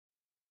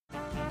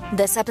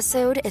This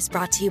episode is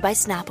brought to you by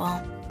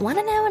Snapple. Want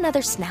to know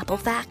another Snapple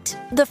fact?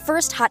 The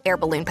first hot air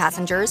balloon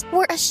passengers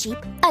were a sheep,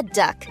 a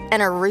duck,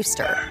 and a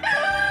rooster.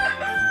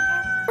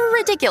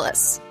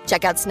 Ridiculous.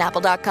 Check out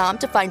Snapple.com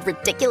to find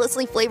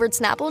ridiculously flavored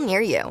Snapple near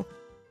you.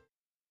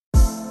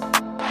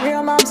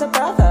 Real Moms of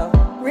Bravo.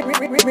 Real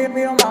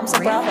Moms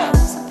of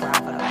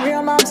Bravo.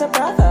 Real Moms of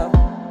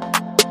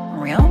Bravo.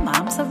 Real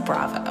Moms of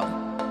Bravo.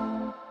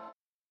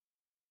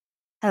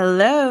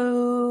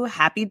 Hello.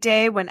 Happy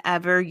day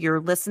whenever you're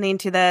listening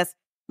to this.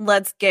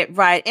 Let's get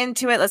right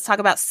into it. Let's talk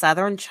about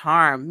Southern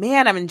Charm.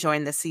 Man, I'm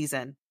enjoying this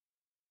season.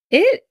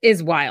 It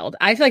is wild.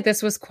 I feel like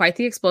this was quite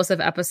the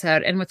explosive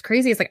episode. And what's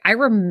crazy is like I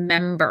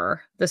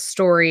remember the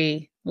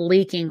story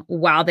leaking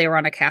while they were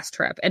on a cast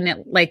trip. And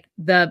it like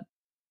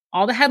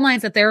all the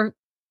headlines that they're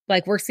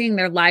like we're seeing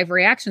their live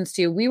reactions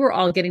to, we were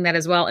all getting that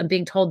as well and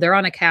being told they're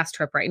on a cast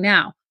trip right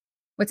now.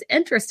 What's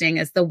interesting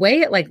is the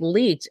way it like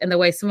leaked and the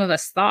way some of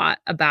us thought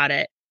about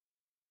it,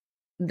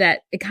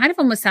 that it kind of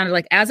almost sounded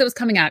like as it was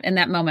coming out in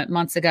that moment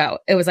months ago,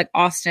 it was like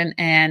Austin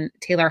and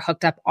Taylor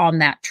hooked up on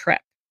that trip.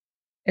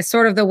 It's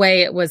sort of the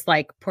way it was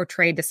like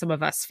portrayed to some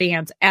of us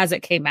fans as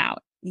it came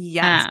out.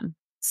 Yes.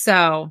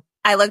 So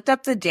I looked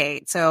up the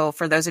date. So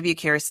for those of you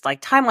curious,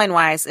 like timeline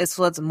wise, this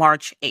was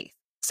March 8th.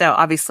 So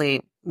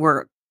obviously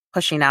we're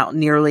pushing out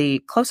nearly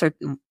closer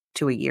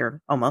to a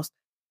year almost.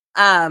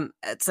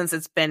 Since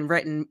it's been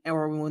written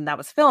or when that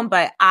was filmed,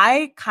 but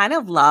I kind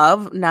of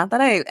love, not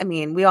that I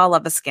mean, we all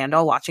love the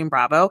scandal watching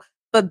Bravo,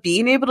 but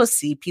being able to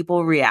see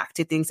people react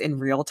to things in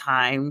real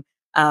time,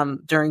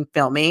 during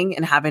filming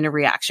and having a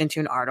reaction to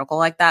an article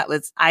like that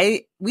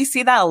we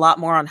see that a lot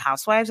more on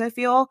Housewives, I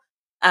feel.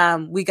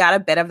 We got a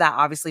bit of that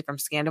obviously from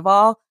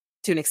Scandoval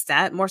to an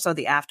extent, more so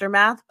the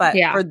aftermath, but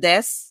for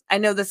this, I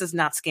know this is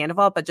not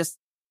Scandoval, but just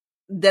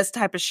this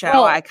type of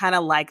show, I kind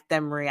of like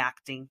them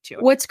reacting to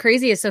it. What's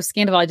crazy is, so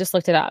Scandoval, I just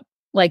looked it up.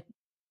 Like,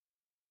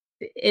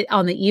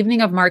 on the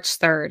evening of March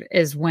 3rd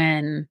is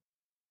when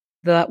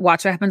the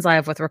Watch What Happens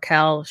Live with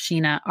Raquel,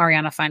 Sheena,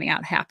 Ariana finding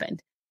out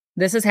happened.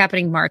 This is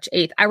happening March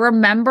 8th. I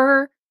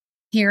remember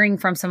hearing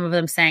from some of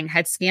them saying,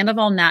 had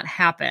Scandoval not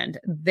happened,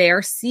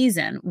 their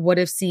season would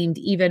have seemed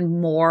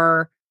even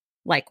more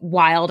like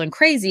wild and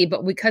crazy.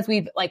 But because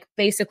we've like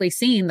basically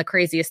seen the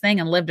craziest thing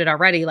and lived it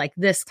already, like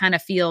this kind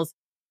of feels,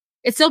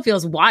 it still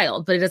feels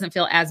wild, but it doesn't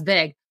feel as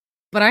big.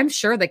 But I'm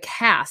sure the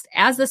cast,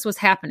 as this was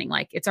happening,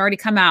 like it's already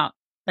come out,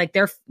 like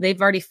they've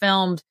already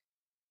filmed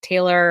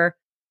Taylor,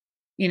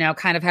 you know,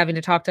 kind of having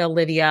to talk to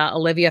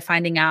Olivia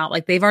finding out,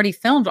 like they've already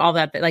filmed all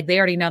that. Like they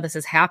already know this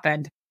has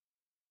happened.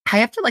 I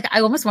have to I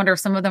almost wonder if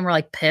some of them were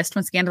like pissed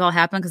when Scandoval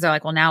happened because they're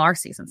like, well, now our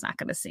season's not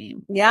going to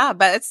seem. Yeah,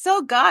 but it's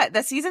still good.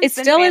 The season's it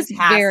been still fantastic. Is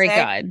very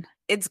good.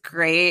 It's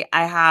great.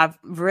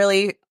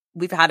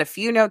 We've had a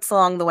few notes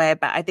along the way,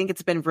 but I think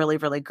it's been really,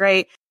 really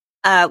great.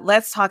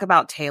 Let's talk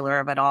about Taylor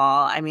of it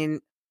all. I mean,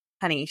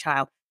 honey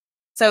child.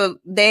 So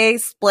they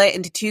split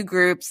into two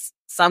groups.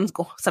 Some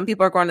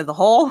people are going to the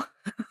hole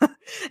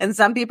and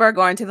some people are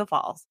going to the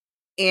falls.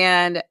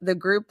 And the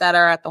group that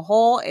are at the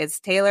hole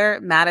is Taylor,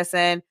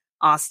 Madison,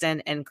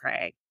 Austin, and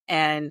Craig.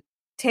 And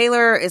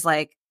Taylor is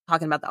like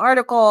talking about the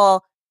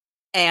article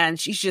and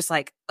she's just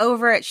like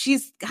over it.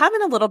 She's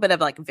having a little bit of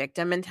like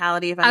victim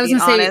mentality, if I'm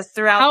being honest,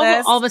 throughout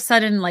this. All of a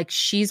sudden, like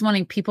she's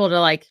wanting people to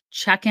like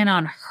check in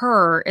on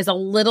her is a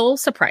little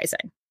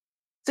surprising.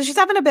 So she's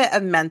having a bit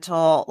of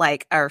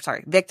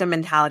victim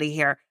mentality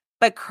here.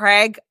 But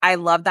Craig, I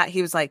love that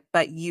he was like,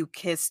 but you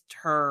kissed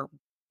her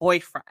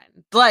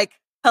boyfriend. Like,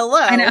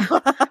 hello. I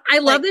know. I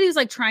love that he was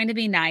like trying to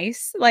be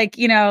nice. Like,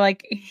 you know,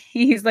 like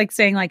he's like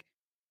saying like,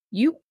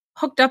 you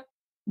hooked up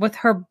with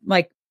her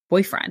like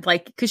boyfriend.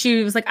 Like, because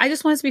she was like, I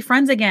just want us to be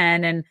friends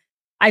again. And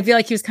I feel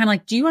like he was kind of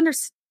like, do you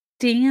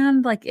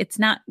understand? Like, it's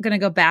not going to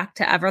go back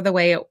to ever the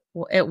way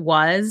it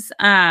was.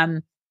 Yeah.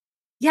 And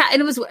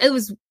it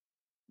was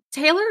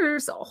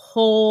Taylor's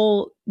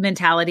whole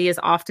mentality is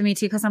off to me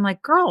too. Cause I'm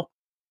like, girl,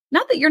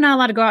 not that you're not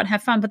allowed to go out and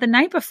have fun, but the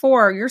night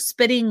before you're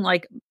spitting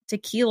like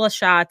tequila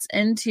shots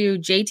into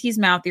JT's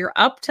mouth. You're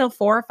up till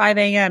 4 or 5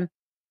 a.m.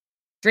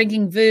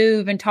 drinking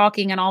Vouv and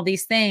talking and all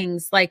these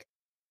things. Like,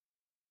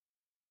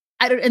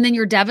 and then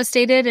you're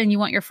devastated and you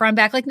want your friend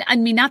back. Like, I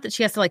mean, not that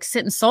she has to like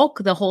sit and sulk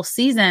the whole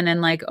season and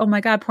like, oh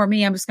my God, poor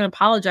me, I'm just going to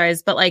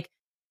apologize. But like,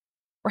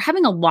 we're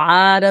having a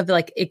lot of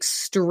like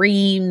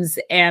extremes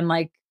and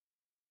like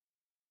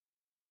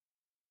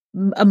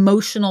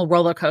emotional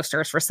roller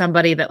coasters for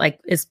somebody that like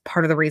is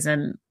part of the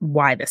reason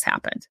why this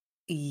happened.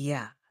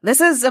 Yeah.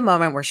 This is a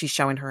moment where she's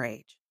showing her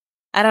age.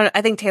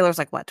 I think Taylor's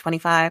like what,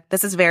 25?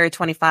 This is very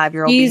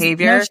 25-year-old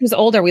behavior. No, she was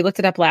older. We looked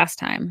it up last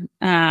time.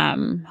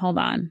 Hold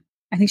on.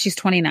 I think she's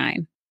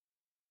 29.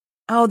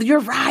 Oh, you're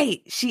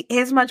right. She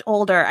is much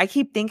older. I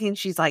keep thinking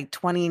she's like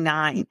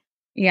 29.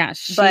 Yeah,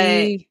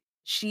 but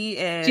she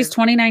is. She's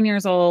 29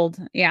 years old.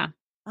 Yeah.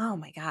 Oh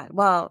my God.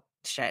 Well,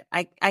 shit.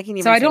 I can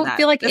even. So I don't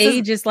feel like this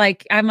age is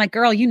like. I'm like,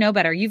 girl, you know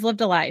better. You've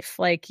lived a life.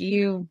 Like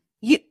you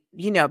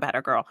know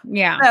better, girl.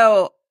 Yeah.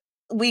 So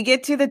we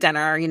get to the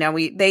dinner. You know,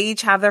 they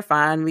each have their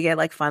fun. We get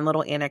like fun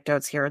little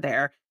anecdotes here or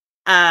there.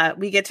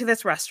 We get to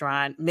this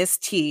restaurant, Miss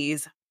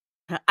T's.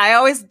 I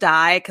always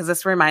die because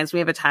this reminds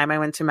me of a time I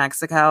went to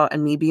Mexico,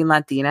 and me being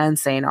Latina and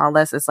saying all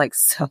this is like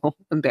so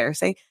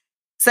embarrassing.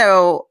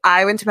 So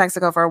I went to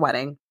Mexico for a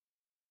wedding,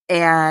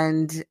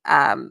 and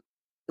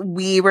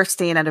we were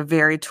staying at a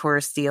very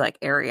touristy like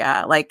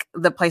area, like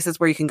the places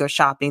where you can go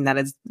shopping.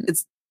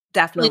 It's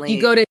definitely Like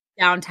you go to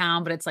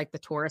downtown, but it's like the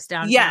tourist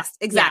downtown. Yes,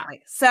 exactly.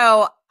 Yeah.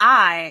 So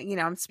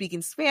I'm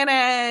speaking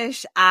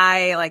Spanish.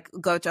 I like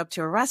go up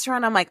to a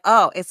restaurant. I'm like,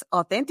 oh, it's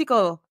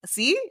auténtico.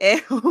 Sí,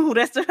 un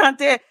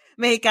restaurante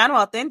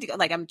mexicano auténtico.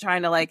 Like I'm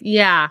trying to like,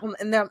 yeah.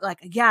 And they're like,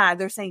 yeah,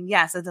 they're saying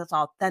yes, it's an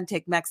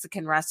authentic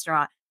Mexican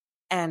restaurant.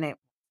 And it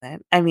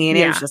wasn't. I mean,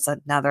 it was just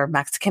another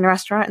Mexican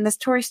restaurant in this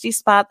touristy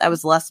spot that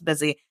was less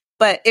busy,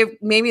 but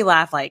it made me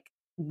laugh like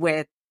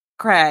with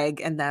Craig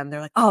and them. They're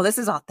like, oh, this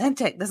is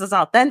authentic. This is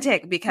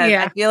authentic, because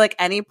I feel like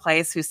any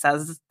place who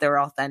says they're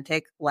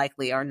authentic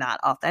likely are not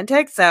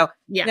authentic. So,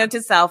 note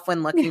to self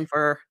when looking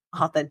for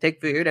authentic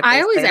food.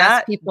 I always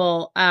ask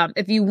people,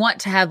 if you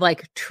want to have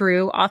like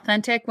true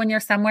authentic when you're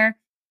somewhere,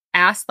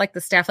 ask like the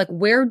staff, like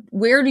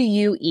where do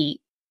you eat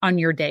on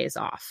your days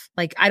off?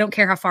 Like, I don't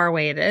care how far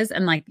away it is.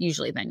 And like,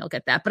 usually then you'll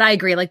get that. But I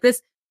agree, like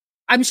this,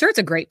 I'm sure it's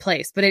a great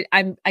place, but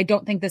I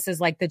don't think this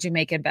is like the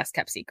Jamaican best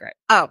kept secret.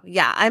 Oh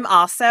yeah. I'm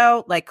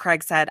also, like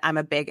Craig said, I'm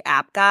a big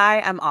app guy.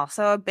 I'm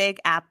also a big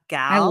app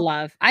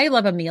gal. I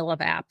love a meal of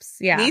apps.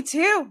 Yeah. Me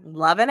too.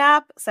 Love an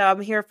app. So I'm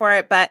here for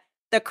it. But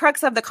the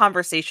crux of the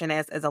conversation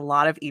is a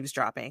lot of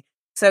eavesdropping.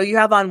 So you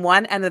have on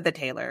one end of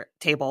the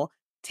table,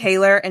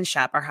 Taylor and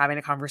Shep are having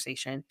a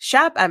conversation.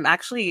 Shep, I'm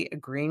actually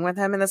agreeing with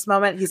him in this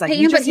moment. He's like,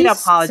 you just need to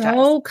apologize.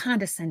 So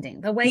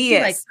condescending. The way he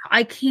like,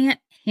 I can't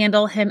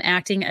handle him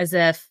acting as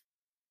if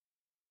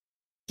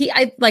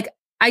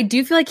I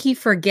do feel like he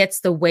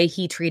forgets the way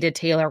he treated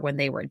Taylor when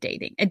they were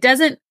dating. It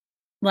doesn't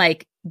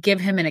like give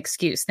him an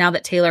excuse. Now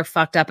that Taylor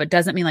fucked up, it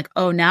doesn't mean like,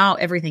 oh, now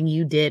everything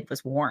you did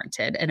was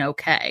warranted and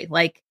okay.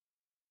 Like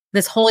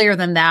this holier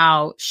than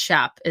thou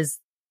Shep is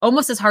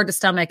almost as hard to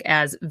stomach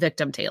as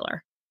victim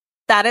Taylor.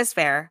 That is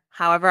fair.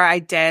 However, I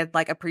did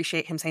like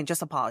appreciate him saying,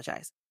 just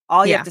apologize.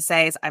 All you have to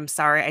say is, I'm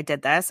sorry I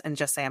did this, and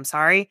just say, I'm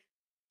sorry.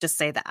 Just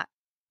say that.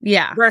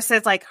 Yeah.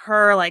 Versus like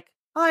her, like,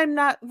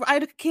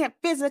 I can't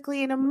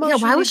physically and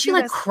emotionally. Yeah, why was she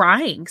like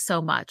crying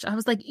so much? I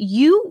was like,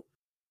 you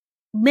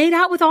made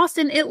out with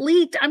Austin. It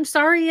leaked. I'm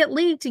sorry it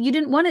leaked. You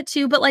didn't want it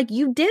to, but like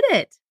you did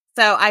it.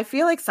 So I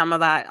feel like some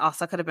of that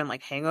also could have been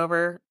like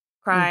hangover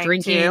crying,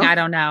 drinking. Too. I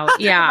don't know.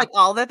 Yeah. Like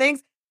all the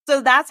things. So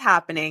that's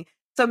happening.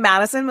 So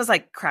Madison was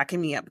like cracking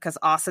me up because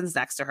Austin's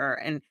next to her,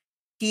 and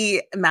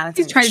he's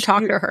trying to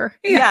talk to her.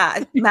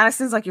 Yeah.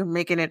 Madison's like, you're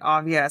making it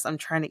obvious. I'm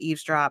trying to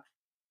eavesdrop.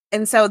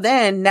 And so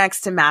then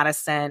next to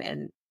Madison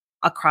and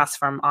across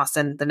from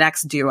Austin, the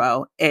next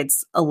duo,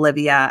 it's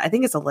Olivia. I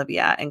think it's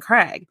Olivia and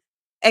Craig.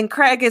 And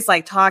Craig is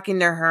like talking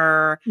to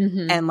her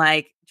and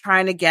like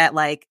trying to get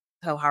like,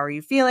 so how are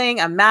you feeling?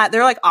 I'm mad.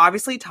 They're like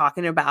obviously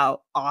talking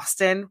about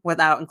Austin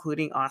without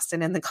including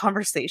Austin in the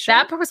conversation.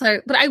 That part was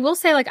like, but I will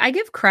say like, I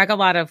give Craig a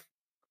lot of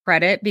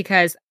credit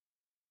because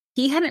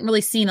he hadn't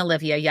really seen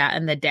Olivia yet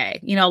in the day.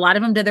 You know, a lot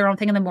of them did their own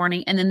thing in the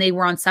morning and then they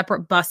were on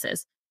separate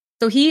buses.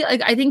 So he,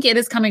 like, I think it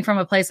is coming from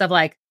a place of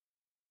like,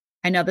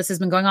 I know this has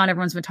been going on.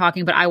 Everyone's been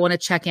talking, but I want to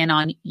check in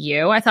on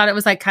you. I thought it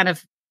was like kind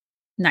of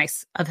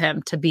nice of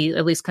him to be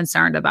at least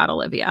concerned about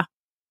Olivia.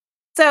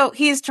 So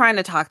he's trying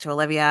to talk to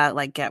Olivia,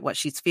 like get what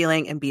she's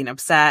feeling and being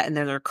upset. And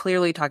then they're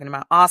clearly talking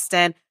about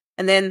Austin.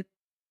 And then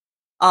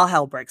all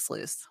hell breaks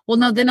loose. Well,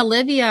 no, then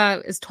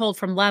Olivia is told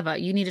from Leva,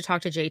 you need to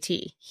talk to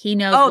JT. He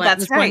knows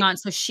what's going on.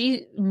 So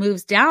she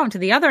moves down to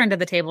the other end of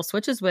the table,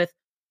 switches with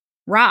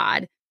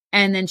Rod.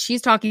 And then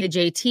she's talking to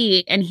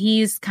JT and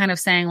he's kind of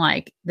saying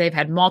like, they've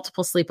had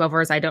multiple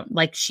sleepovers. I don't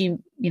like,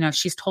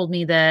 she's told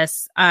me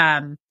this.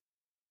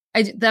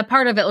 That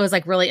part of it was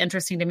like really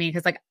interesting to me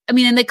because like, I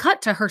mean, and they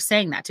cut to her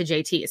saying that to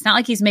JT. It's not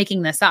like he's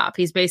making this up.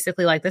 He's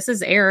basically like, this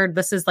is aired.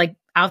 This is like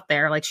out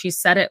there. Like she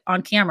said it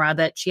on camera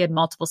that she had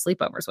multiple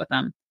sleepovers with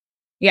him.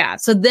 Yeah.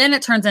 So then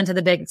it turns into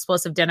the big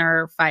explosive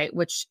dinner fight,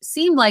 which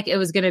seemed like it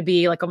was going to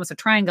be like almost a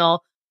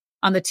triangle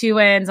on the two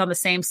ends on the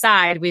same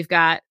side. We've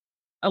got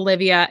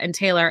Olivia and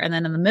Taylor. And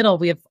then in the middle,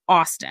 we have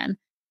Austin.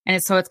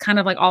 And so it's kind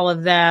of like all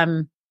of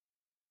them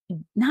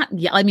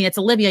it's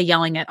Olivia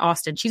yelling at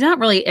Austin. She's not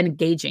really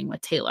engaging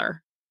with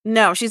Taylor.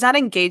 No, she's not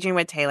engaging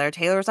with Taylor.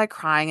 Taylor's like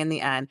crying in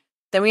the end.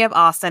 Then we have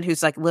Austin,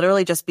 who's like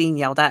literally just being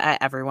yelled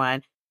at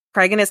everyone.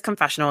 Craig in his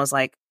confessional is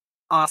like,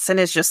 Austin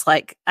is just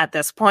like, at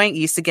this point,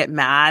 used to get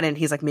mad. And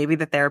he's like, maybe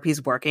the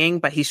therapy's working,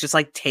 but he's just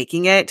like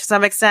taking it to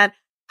some extent.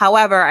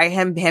 However,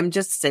 him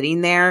just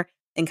sitting there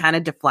and kind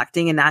of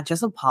deflecting and not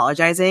just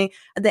apologizing.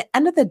 At the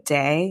end of the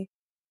day,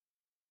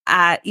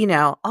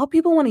 all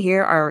people want to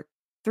hear are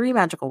 3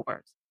 magical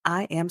words.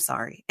 I am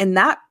sorry. And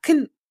that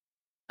can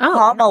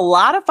cause a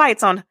lot of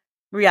fights on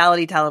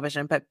reality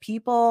television, but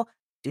people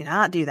do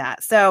not do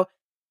that. So,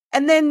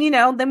 and then,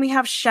 then we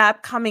have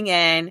Shep coming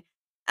in,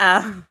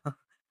 giving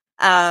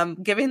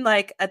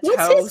like a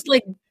toast.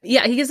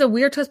 He gives a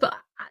weird toast, but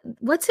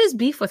what's his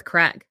beef with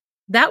Craig?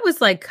 That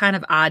was like kind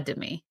of odd to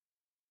me.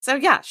 So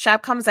yeah,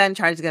 Shep comes in,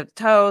 tries to give a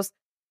toast.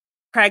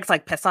 Craig's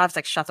like pissed off. It's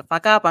like, shut the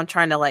fuck up. We're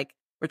trying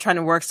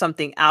to work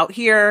something out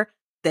here.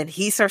 Then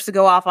he starts to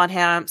go off on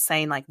him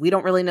saying like, we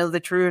don't really know the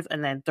truth.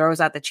 And then throws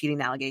out the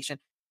cheating allegation.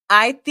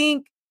 I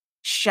think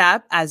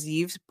Shep, as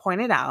you've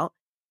pointed out,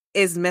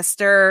 is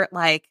Mr.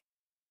 like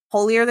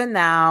holier than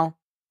thou,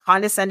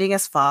 condescending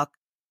as fuck,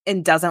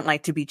 and doesn't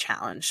like to be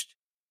challenged.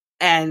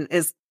 And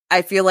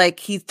I feel like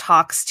he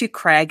talks to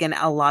Craig and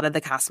a lot of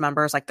the cast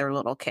members like they're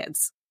little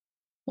kids.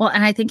 Well,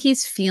 and I think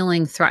he's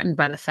feeling threatened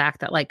by the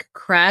fact that like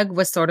Craig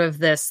was sort of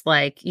this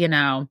like,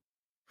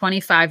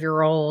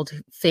 25-year-old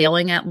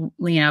failing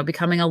at,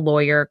 becoming a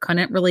lawyer,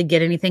 couldn't really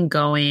get anything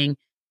going.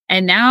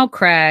 And now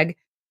Craig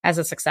has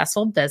a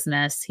successful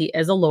business. He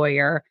is a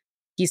lawyer.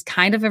 He's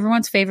kind of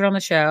everyone's favorite on the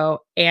show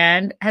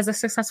and has a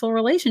successful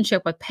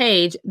relationship with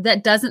Paige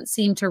that doesn't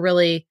seem to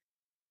really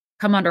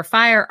come under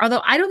fire.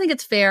 Although I don't think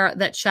it's fair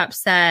that Shep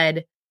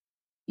said,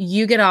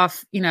 you get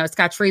off,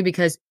 scot-free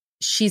because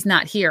she's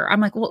not here. I'm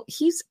like, well,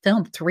 he's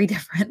filmed 3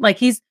 different,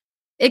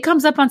 it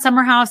comes up on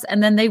Summer House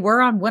and then they were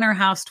on Winter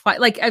House twice.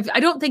 Like, I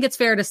don't think it's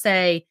fair to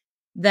say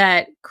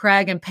that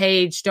Craig and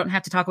Paige don't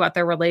have to talk about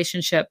their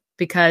relationship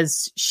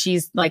because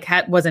she's like,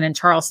 wasn't in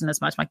Charleston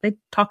as much. Like they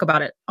talk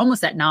about it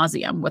almost ad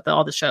nauseum with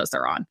all the shows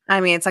they're on.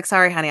 I mean, it's like,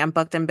 sorry, honey, I'm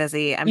booked and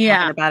busy. I'm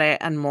talking about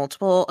it on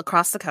multiple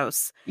across the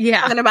coast.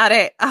 Yeah. Talking about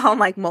it on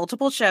like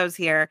multiple shows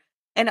here.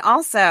 And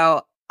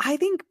also, I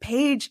think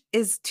Paige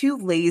is too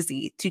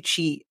lazy to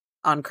cheat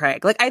on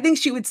Craig. Like, I think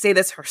she would say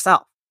this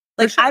herself.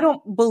 Like, sure. I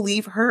don't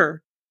believe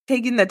her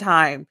taking the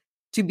time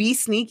to be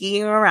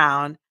sneaking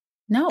around.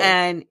 No.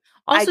 And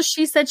also,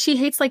 she said she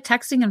hates like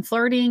texting and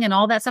flirting and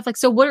all that stuff. Like,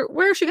 so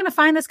where is she going to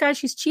find this guy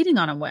she's cheating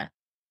on him with?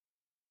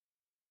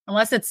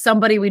 Unless it's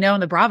somebody we know in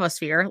the Bravo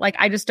sphere. Like,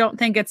 I just don't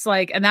think it's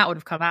like, and that would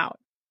have come out.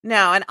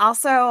 No. And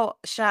also,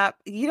 Shep,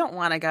 you don't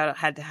want to go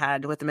head to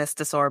head with Miss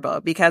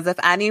DeSorbo because if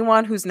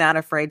anyone who's not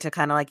afraid to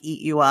kind of like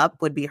eat you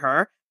up would be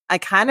her, I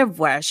kind of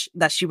wish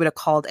that she would have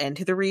called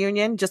into the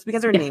reunion just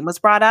because her name was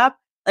brought up.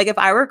 Like, if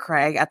I were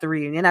Craig at the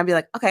reunion, I'd be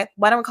like, okay,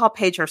 why don't we call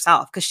Paige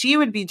herself? Because she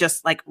would be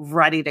just like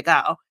ready to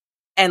go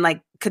and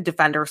like could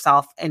defend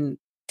herself in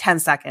 10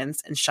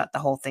 seconds and shut the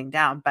whole thing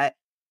down. But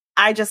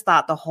I just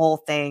thought the whole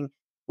thing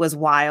was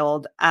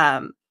wild.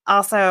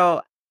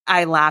 Also,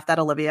 I laughed at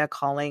Olivia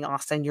calling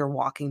Austin, "You're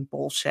walking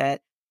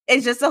bullshit."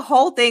 It's just the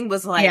whole thing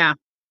was like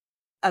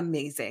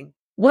amazing.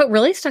 What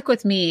really stuck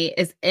with me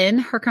is in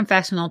her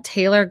confessional,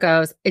 Taylor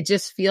goes, it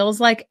just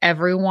feels like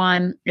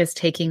everyone is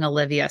taking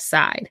Olivia's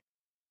side.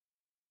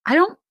 I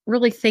don't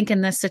really think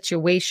in this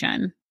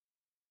situation,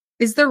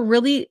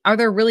 are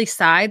there really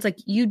sides? Like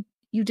you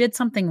did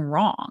something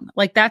wrong.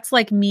 Like that's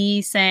like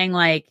me saying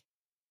like,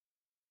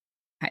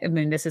 I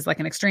mean, this is like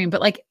an extreme,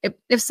 but like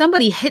if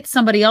somebody hits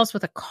somebody else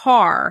with a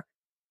car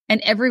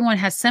and everyone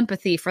has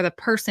sympathy for the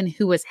person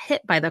who was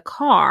hit by the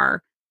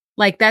car,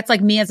 like that's like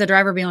me as a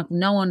driver being like,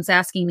 no one's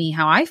asking me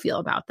how I feel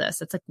about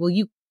this. It's like, well,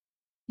 you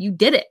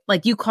did it.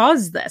 Like you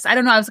caused this. I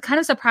don't know. I was kind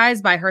of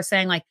surprised by her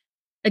saying like,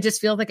 it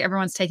just feels like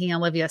everyone's taking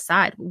Olivia's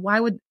side.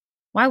 Why would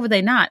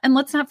they not? And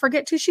let's not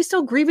forget too, she's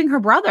still grieving her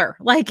brother.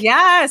 Like,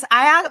 yes,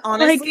 I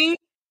honestly,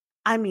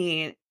 I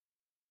mean,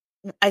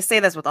 I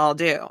say this with all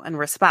due and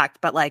respect,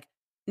 but like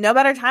no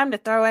better time to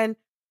throw in,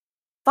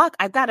 fuck,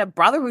 I've got a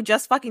brother who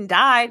just fucking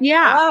died.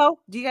 Yeah. Hello?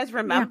 Do you guys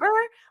remember?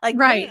 Yeah. Like,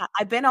 right. Yeah,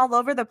 I've been all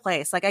over the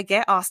place. Like I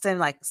get Austin,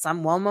 like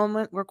one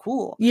moment we're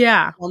cool.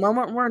 Yeah. One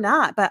moment we're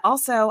not. But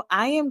also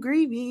I am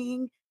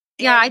grieving.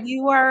 Yeah.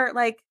 You are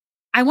like,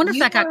 I wonder if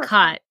that got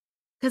cut.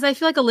 Because I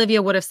feel like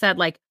Olivia would have said,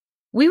 like,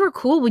 we were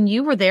cool when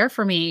you were there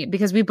for me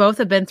because we both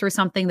have been through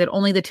something that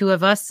only the two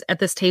of us at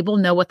this table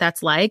know what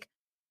that's like.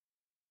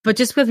 But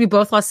just because we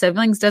both lost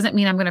siblings doesn't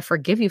mean I'm going to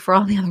forgive you for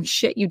all the other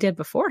shit you did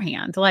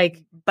beforehand.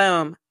 Like,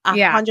 boom,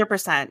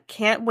 100%.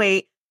 Can't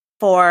wait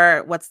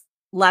for what's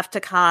left to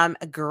come.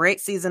 A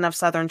great season of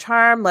Southern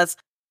Charm. Let's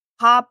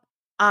go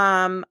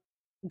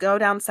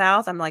down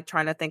south. I'm like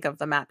trying to think of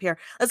the map here.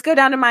 Let's go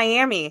down to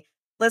Miami.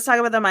 Let's talk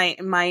about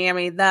the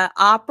Miami, the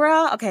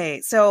opera.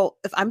 Okay, so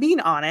if I'm being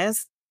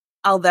honest,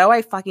 although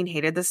I fucking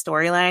hated the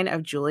storyline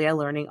of Julia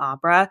learning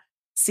opera,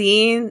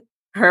 seeing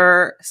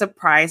her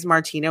surprise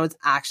Martina was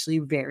actually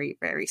very,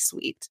 very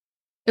sweet.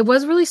 It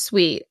was really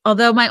sweet.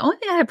 Although my only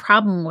thing I had a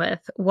problem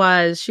with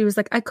was she was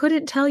like, I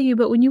couldn't tell you,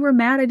 but when you were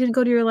mad I didn't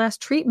go to your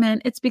last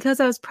treatment, it's because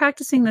I was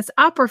practicing this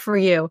opera for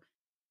you.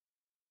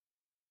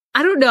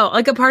 I don't know.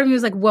 Like a part of me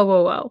was like,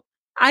 whoa.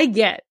 I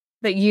get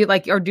that you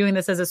like are doing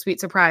this as a sweet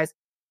surprise.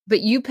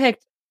 But you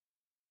picked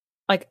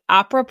like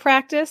opera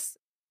practice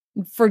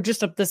for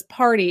just this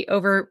party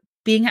over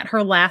being at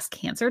her last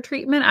cancer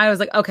treatment. I was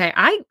like, okay,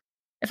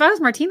 if I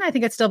was Martina, I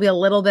think I'd still be a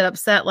little bit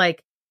upset.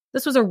 Like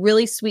this was a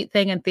really sweet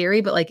thing in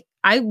theory, but like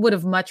I would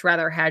have much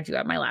rather had you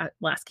at my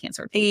last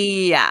cancer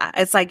treatment. Yeah.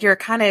 It's like you're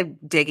kind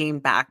of digging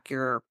back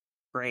your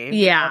grave.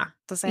 Yeah.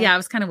 Yeah, it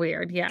was kind of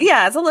weird. Yeah.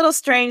 Yeah, it's a little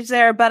strange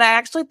there, but I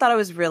actually thought it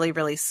was really,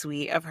 really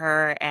sweet of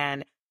her.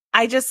 And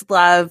I just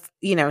love,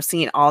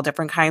 seeing all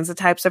different kinds of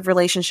types of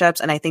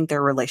relationships. And I think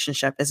their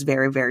relationship is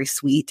very, very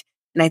sweet.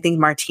 And I think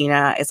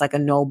Martina is like a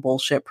no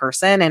bullshit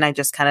person. And I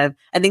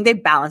think they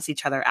balance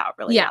each other out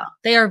really well.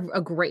 They are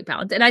a great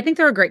balance. And I think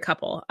they're a great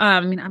couple.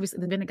 I mean, obviously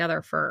they've been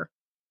together for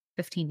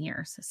 15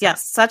 years. So.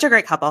 Yes, such a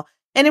great couple.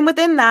 And then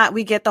within that,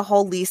 we get the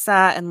whole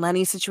Lisa and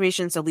Lenny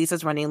situation. So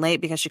Lisa's running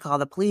late because she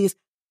called the police.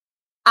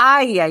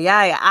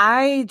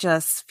 I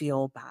just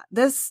feel bad.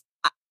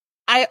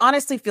 I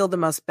honestly feel the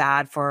most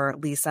bad for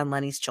Lisa and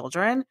Lenny's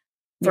children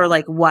for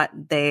like what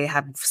they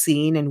have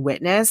seen and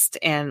witnessed,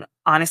 and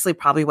honestly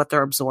probably what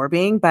they're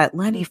absorbing. But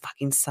Lenny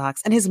fucking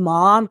sucks. And his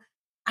mom,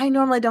 I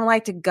normally don't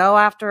like to go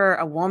after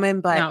a woman,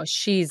 but no,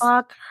 she's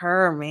fuck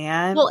her,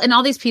 man. Well, and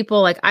all these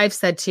people, like I've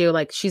said too,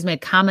 like she's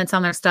made comments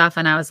on their stuff,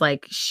 and I was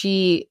like,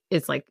 she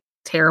is like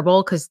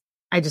terrible because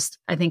I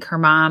think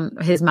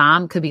his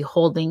mom could be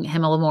holding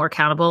him a little more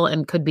accountable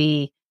and could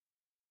be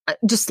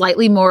just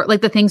slightly more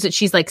like the things that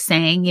she's like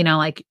saying,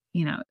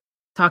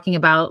 talking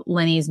about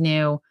Lenny's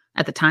new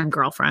at the time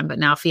girlfriend, but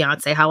now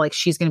fiance, how like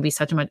she's going to be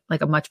such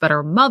a much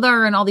better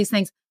mother and all these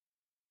things.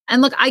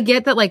 And look, I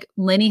get that like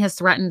Lenny has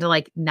threatened to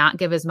like not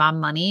give his mom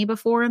money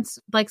before and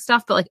like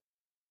stuff, but like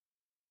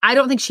I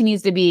don't think she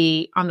needs to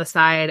be on the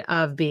side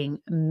of being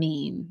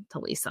mean to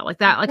Lisa like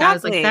that. Like Exactly. I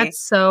was like, that's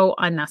so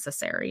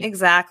unnecessary.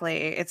 Exactly.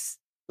 It's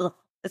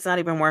not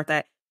even worth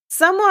it.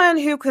 Someone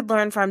who could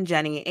learn from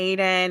Jenny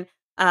Aydin,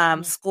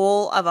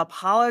 School of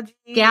Apology.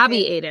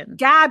 Gabby Aydin.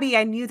 Gabby,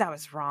 I knew that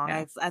was wrong.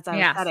 Yeah. As I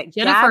Yes. said it.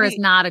 Jennifer is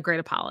not a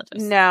great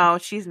apologist. No,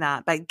 she's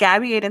not. But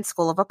Gabby Aydin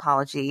School of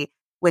Apology,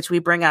 which we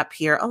bring up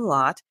here a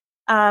lot.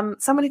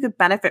 Someone who could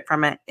benefit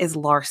from it is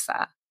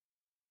Larsa.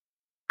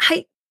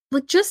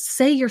 Like, just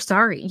say you're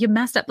sorry. You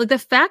messed up. Like, the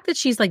fact that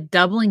she's, like,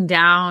 doubling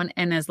down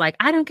and is like,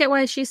 I don't get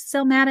why she's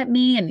still mad at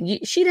me.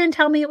 And she didn't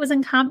tell me it was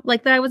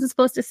like, that I wasn't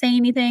supposed to say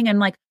anything. And,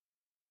 like,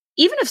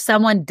 even if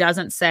someone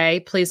doesn't say,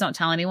 please don't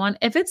tell anyone,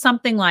 if it's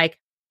something like,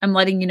 I'm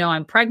letting you know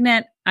I'm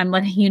pregnant, I'm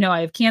letting you know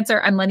I have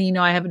cancer, I'm letting you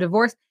know I have a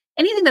divorce,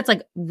 anything that's,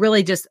 like,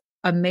 really just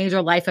a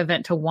major life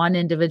event to one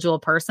individual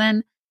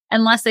person,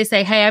 unless they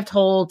say, hey, I've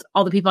told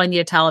all the people I need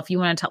to tell. If you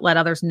want to let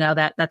others know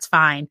that, that's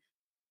fine.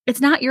 It's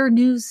not your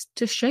news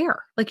to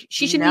share. Like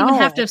she shouldn't even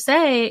have to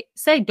say,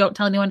 don't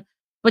tell anyone.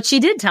 But she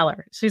did tell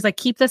her. She's like,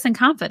 keep this in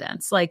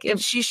confidence. Like if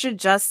she should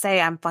just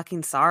say, I'm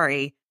fucking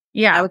sorry.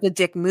 Yeah. That was a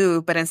dick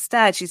move. But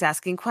instead she's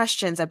asking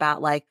questions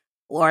about like,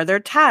 are there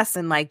tests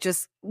and like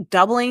just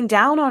doubling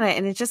down on it.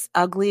 And it's just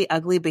ugly,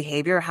 ugly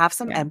behavior. Have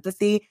some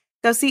empathy.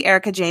 Go see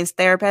Erica Jane's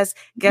therapist,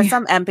 get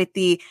some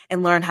empathy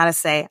and learn how to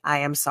say, I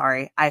am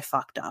sorry. I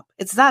fucked up.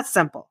 It's that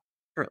simple.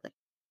 Truly.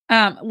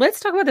 Let's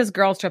talk about this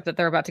girls trip that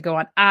they're about to go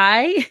on.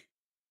 I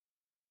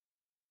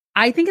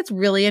think it's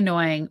really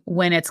annoying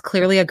when it's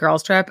clearly a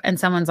girls trip and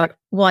someone's like,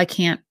 well, I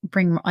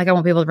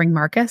won't be able to bring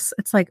Marcus.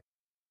 It's like,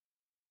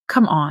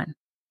 come on.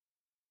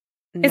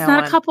 It's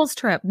not a couples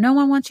trip. No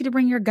one wants you to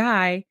bring your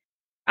guy.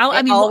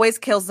 It always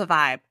kills the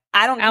vibe.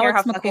 I don't care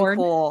how fucking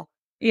cool.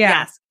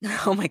 Yeah.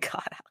 Yes. Oh my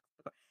God.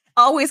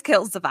 Always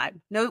kills the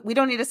vibe. No, we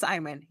don't need a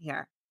Simon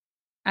here.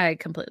 I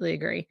completely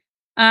agree.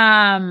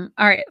 All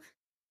right.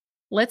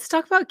 Let's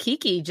talk about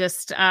Kiki.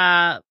 Just,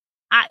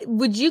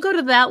 would you go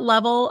to that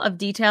level of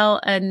detail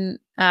and,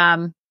 I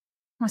want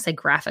to say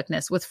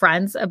graphicness with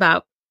friends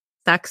about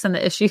sex and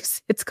the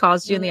issues it's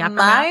caused you in the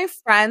aftermath? My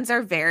friends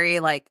are very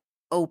like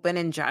open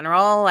in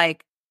general.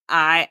 Like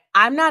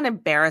I'm not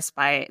embarrassed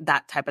by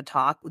that type of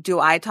talk.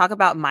 Do I talk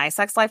about my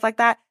sex life like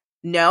that?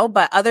 No,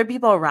 but other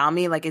people around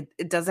me, like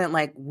it doesn't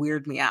like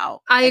weird me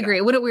out. I agree.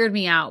 It wouldn't weird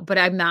me out, but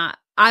I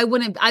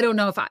don't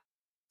know if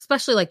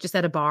especially like just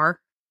at a bar.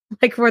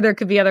 Like where there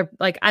could be other,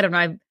 like, I don't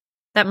know.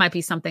 That might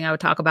be something I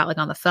would talk about like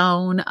on the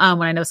phone when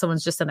I know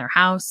someone's just in their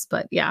house.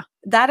 But yeah.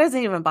 That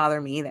doesn't even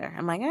bother me either.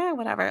 I'm like,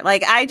 whatever.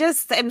 Like, I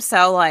just am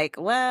so like,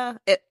 well,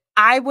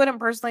 I wouldn't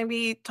personally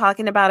be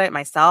talking about it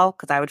myself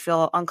because I would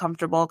feel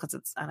uncomfortable because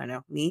it's, I don't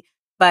know, me.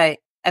 But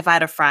if I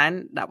had a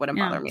friend, that wouldn't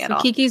bother me at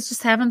all. Kiki's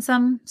just having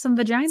some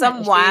vagina.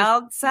 Some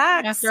wild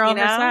sex. After all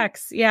her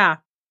sex. Yeah.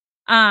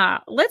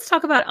 Let's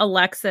talk about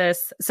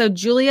Alexis. So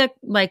Julia,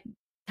 like,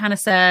 kind of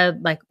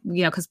said like,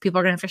 because people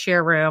are going to have to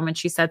share a room. And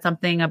she said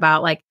something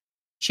about like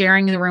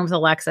sharing the room with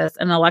Alexis.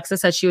 And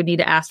Alexis said she would need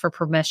to ask for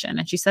permission.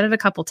 And she said it a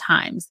couple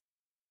times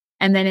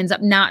and then ends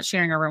up not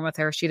sharing a room with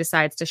her. She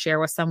decides to share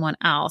with someone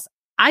else.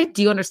 I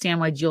do understand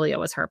why Julia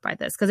was hurt by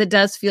this because it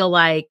does feel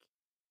like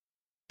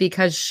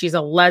because she's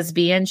a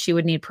lesbian, she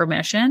would need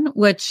permission,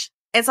 which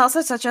it's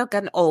also such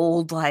an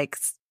old, like,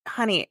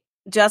 honey,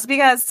 just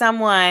because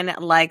someone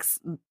likes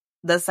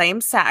the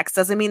same sex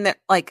doesn't mean that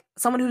like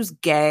someone who's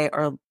gay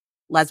or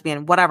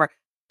lesbian, whatever,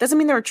 doesn't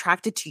mean they're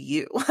attracted to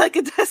you. Like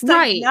it's just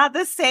like, not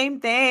the same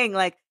thing.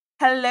 Like,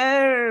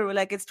 hello,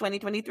 like it's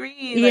 2023.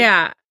 Like,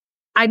 yeah,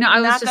 I know. I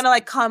was not gonna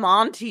like come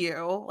on to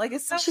you. Like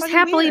it's so she's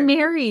happily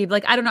married.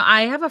 Like I don't know.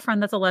 I have a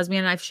friend that's a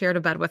lesbian. And I've shared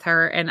a bed with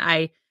her, and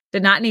I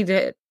did not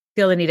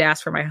feel the need to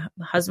ask for my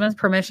husband's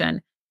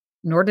permission,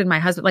 nor did my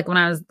husband. Like when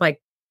I was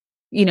like,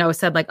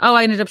 said like, oh,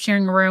 I ended up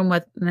sharing a room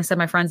with, and I said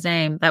my friend's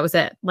name. That was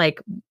it. Like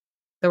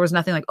there was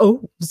nothing like,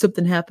 oh,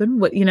 something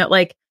happened. What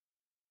like,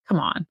 come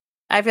on.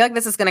 I feel like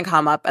this is going to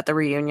come up at the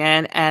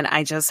reunion, and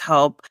I just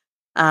hope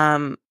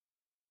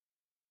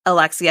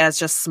Alexia is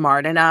just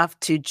smart enough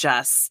to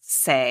just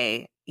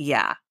say,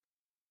 yeah.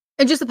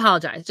 And just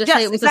apologize. Just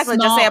say it was exactly. a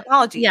small, just say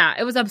apology. Yeah,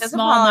 it was a Just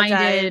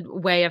small-minded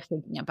way of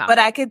thinking about But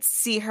it. I could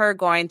see her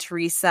going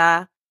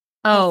Teresa.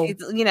 Oh.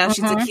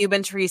 She's a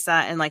Cuban Teresa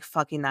and like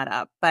fucking that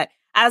up. But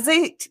as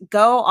they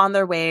go on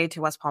their way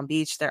to West Palm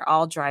Beach, they're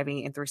all driving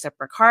in 3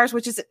 separate cars,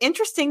 which is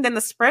interesting than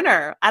the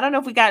Sprinter. I don't know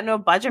if we got no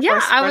budget for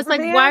a Sprinter. I was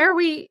like, why are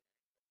we...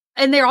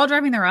 And they're all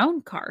driving their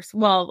own cars.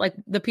 Well, like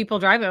the people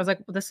driving, I was like,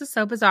 well, this is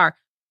so bizarre.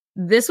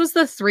 This was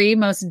the 3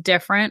 most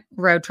different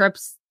road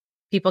trips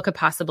people could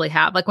possibly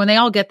have. Like when they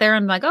all get there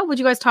and like, oh, what'd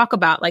you guys talk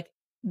about? Like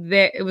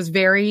it was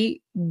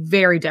very,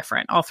 very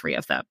different. All 3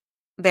 of them.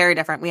 Very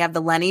different. We have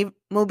the Lenny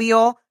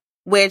Mobile,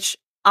 which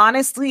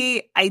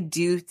honestly, I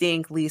do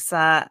think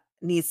Lisa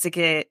needs to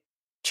get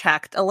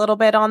checked a little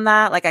bit on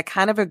that. Like I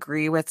kind of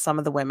agree with some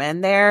of the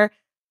women there.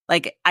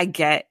 Like I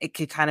get it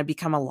could kind of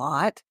become a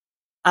lot.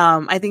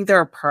 I think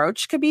their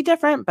approach could be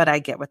different, but I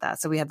get with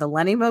that. So we had the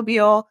Lenny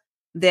Mobile.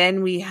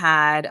 Then we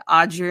had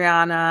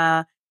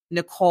Adriana,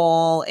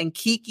 Nicole, and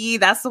Kiki.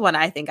 That's the one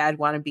I think I'd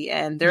want to be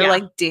in. They're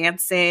like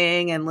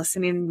dancing and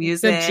listening to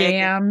music. The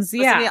jams.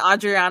 Listening to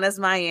Adriana's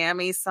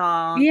Miami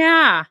song.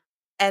 Yeah.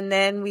 And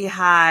then we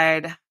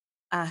had,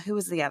 who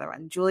was the other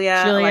one?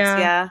 Julia.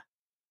 Alexia.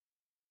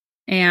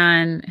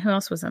 And who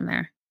else was in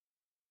there?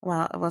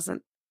 Well, it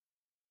wasn't.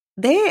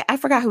 I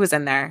forgot who was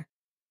in there.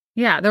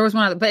 Yeah, there was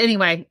one other. But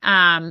anyway,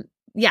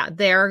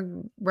 their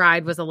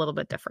ride was a little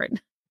bit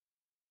different.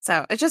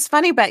 So it's just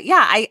funny. But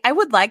yeah, I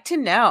would like to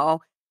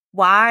know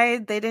why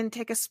they didn't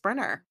take a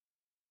Sprinter.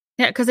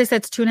 Yeah, because they said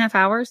it's 2.5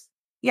 hours.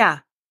 Yeah.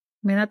 I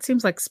mean, that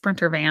seems like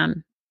Sprinter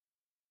van.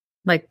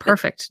 Like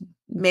perfect.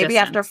 Maybe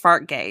after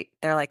Fartgate,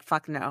 they're like,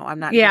 fuck no, I'm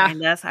not doing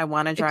this. I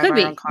want to drive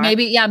my own car.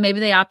 Maybe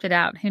they opted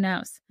out. Who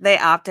knows? They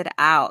opted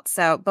out.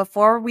 So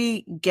before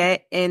we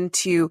get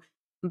into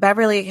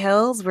Beverly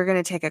Hills, we're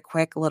going to take a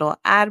quick little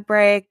ad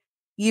break.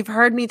 You've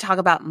heard me talk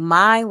about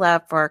my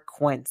love for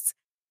Quince.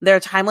 Their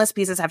timeless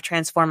pieces have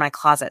transformed my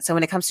closet. So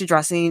when it comes to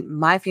dressing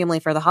my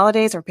family for the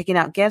holidays or picking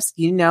out gifts,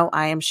 you know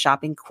I am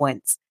shopping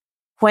Quince.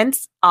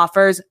 Quince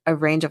offers a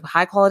range of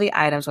high-quality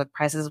items with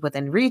prices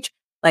within reach,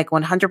 like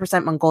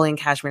 100% Mongolian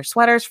cashmere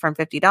sweaters from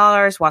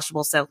 $50,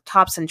 washable silk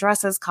tops and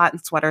dresses,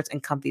 cotton sweaters,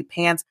 and comfy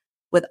pants.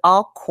 With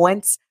all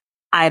Quince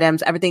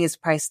items, everything is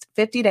priced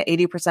 50 to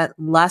 80%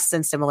 less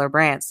than similar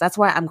brands. That's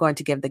why I'm going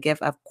to give the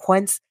gift of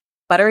Quince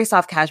buttery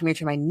soft cashmere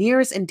to my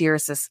nearest and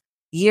dearest this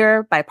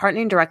year. By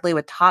partnering directly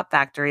with top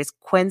factories,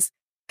 Quince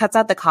cuts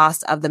out the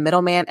cost of the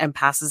middleman and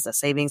passes the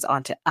savings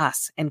on to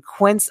us. And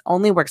Quince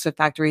only works with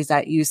factories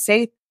that use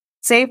safe,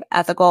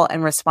 ethical,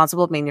 and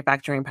responsible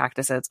manufacturing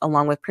practices,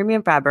 along with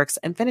premium fabrics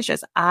and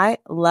finishes. I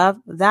love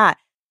that.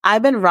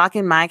 I've been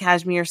rocking my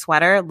cashmere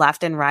sweater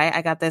left and right.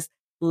 I got this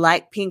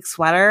light pink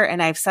sweater,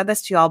 and I've said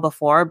this to y'all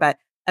before, but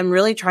I'm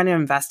really trying to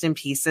invest in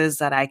pieces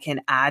that I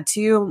can add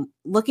to,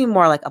 looking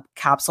more like a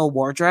capsule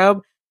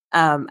wardrobe.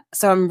 So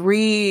I'm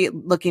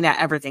looking at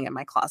everything in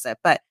my closet,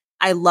 but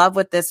I love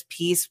with this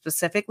piece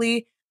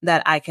specifically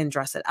that I can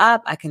dress it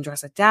up, I can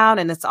dress it down,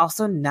 and it's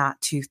also not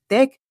too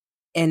thick,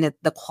 and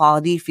the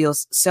quality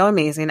feels so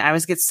amazing. I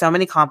always get so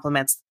many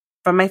compliments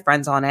from my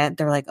friends on it.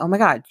 They're like, oh my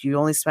God, you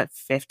only spent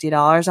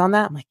 $50 on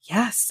that? I'm like,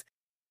 yes,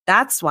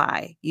 that's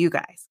why you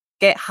guys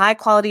get high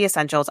quality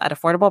essentials at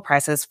affordable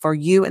prices for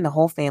you and the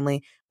whole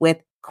family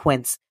with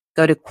Quince.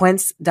 Go to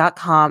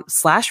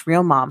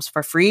quince.com/realmoms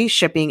for free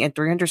shipping and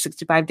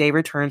 365-day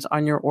returns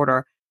on your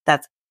order.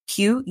 That's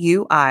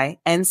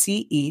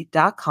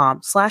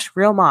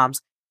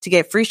QUINCE.com/realmoms to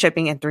get free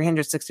shipping and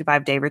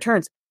 365-day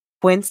returns.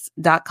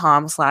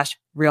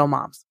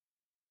 Quince.com/realmoms.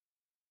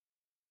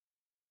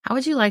 How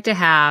would you like to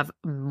have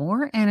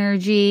more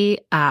energy,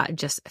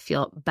 just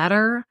feel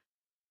better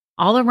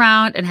all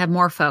around and have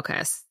more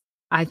focus?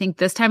 I think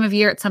this time of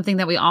year, it's something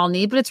that we all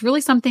need, but it's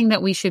really something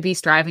that we should be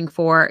striving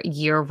for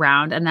year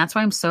round. And that's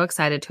why I'm so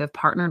excited to have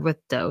partnered with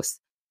Dose.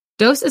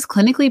 Dose is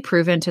clinically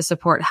proven to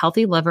support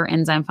healthy liver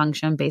enzyme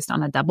function based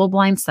on a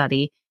double-blind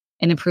study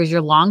and improves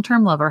your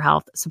long-term liver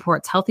health,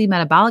 supports healthy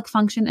metabolic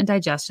function and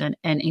digestion,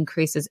 and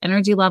increases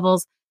energy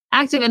levels,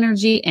 active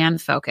energy,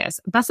 and focus.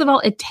 Best of all,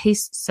 it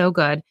tastes so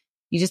good.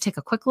 You just take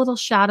a quick little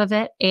shot of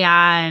it,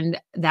 and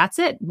that's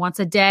it.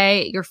 Once a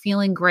day, you're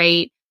feeling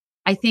great.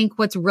 I think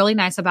what's really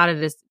nice about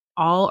it is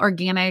all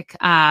organic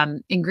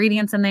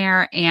ingredients in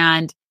there,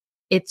 and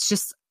it's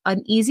just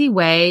an easy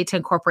way to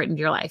incorporate into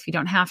your life. You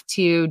don't have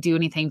to do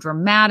anything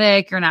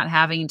dramatic. You're not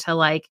having to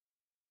like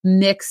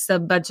mix a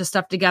bunch of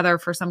stuff together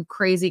for some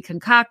crazy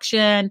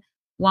concoction.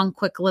 One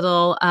quick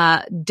little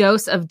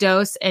dose of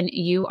Dose and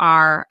you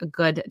are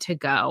good to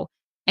go.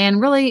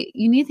 And really,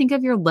 you need to think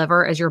of your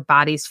liver as your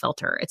body's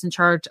filter. It's in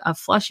charge of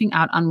flushing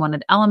out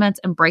unwanted elements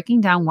and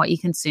breaking down what you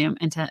consume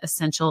into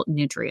essential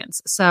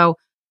nutrients. So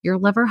your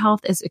liver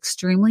health is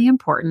extremely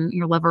important.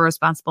 Your liver is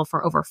responsible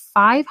for over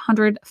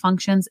 500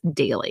 functions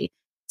daily.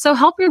 So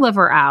help your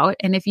liver out.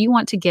 And if you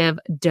want to give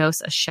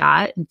Dose a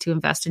shot and to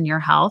invest in your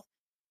health,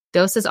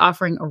 Dose is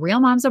offering Real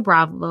Moms of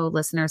Bravo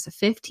listeners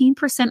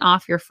 15%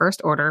 off your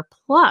first order,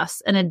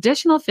 plus an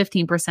additional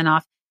 15%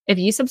 off if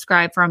you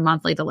subscribe for a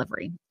monthly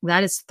delivery.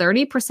 That is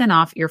 30%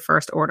 off your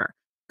first order.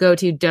 Go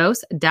to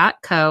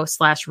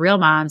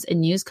dose.co/realmoms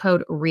and use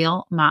code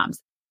REALMOMS.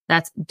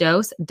 That's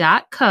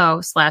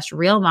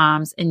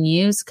dose.co/realmoms and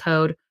use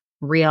code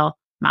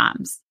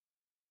REALMOMS.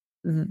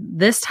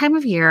 This time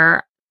of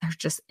year, there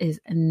just is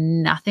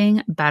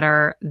nothing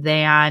better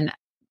than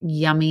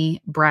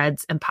yummy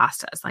breads and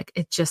pastas. Like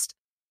it just,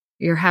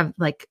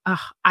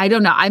 I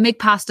don't know. I make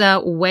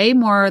pasta way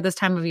more this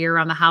time of year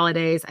around the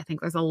holidays. I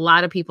think there's a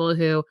lot of people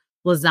who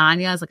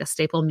lasagna is like a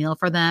staple meal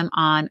for them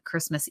on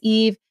Christmas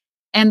Eve.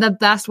 And the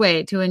best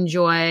way to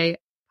enjoy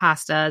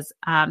pastas,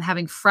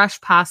 having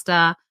fresh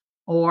pasta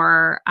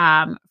or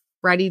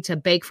ready to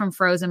bake from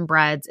frozen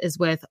breads is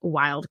with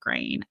Wild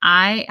Grain.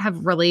 I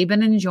have really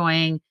been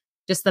enjoying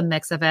just the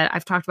mix of it.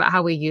 I've talked about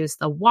how we use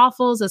the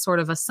waffles as sort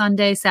of a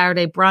Sunday,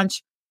 Saturday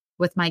brunch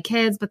with my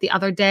kids. But the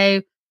other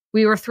day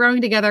we were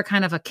throwing together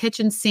kind of a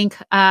kitchen sink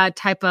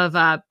type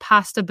of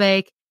pasta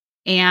bake.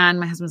 And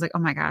my husband was like, oh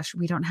my gosh,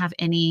 we don't have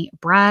any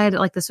bread.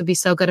 Like this would be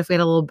so good if we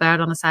had a little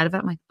bread on the side of it.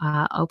 I'm like,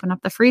 open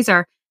up the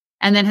freezer.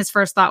 And then his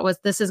first thought was,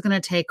 this is going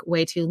to take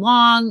way too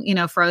long. You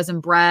know,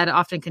 frozen bread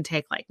often can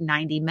take like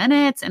 90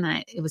 minutes. And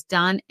it was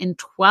done in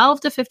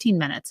 12 to 15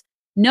 minutes.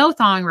 No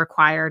thawing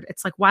required.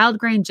 It's like Wild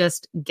Grain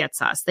just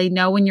gets us. They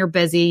know when you're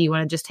busy, you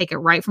want to just take it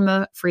right from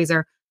the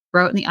freezer,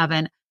 throw it in the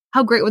oven.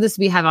 How great would this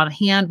be to have on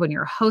hand when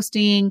you're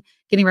hosting,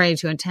 getting ready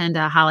to attend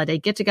a holiday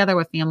get together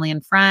with family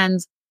and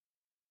friends?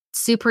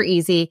 Super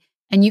easy.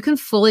 And you can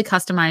fully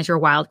customize your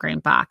Wild Grain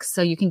box.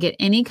 So you can get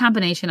any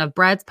combination of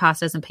breads,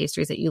 pastas, and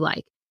pastries that you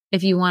like.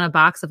 If you want a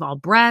box of all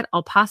bread,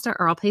 all pasta,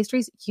 or all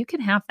pastries, you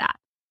can have that.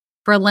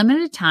 For a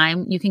limited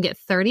time, you can get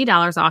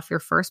 $30 off your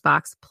first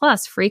box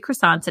plus free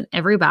croissants in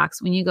every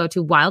box when you go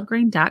to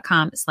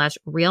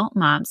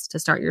wildgrain.com/realmoms to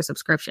start your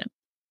subscription.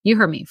 You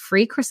heard me,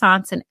 free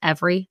croissants in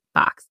every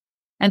box.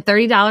 And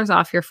 $30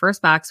 off your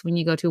first box when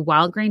you go to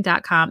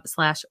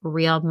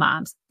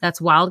wildgrain.com/realmoms.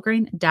 That's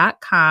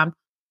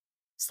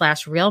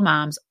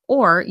wildgrain.com/realmoms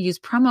or use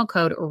promo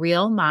code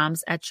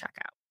REALMOMS at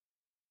checkout.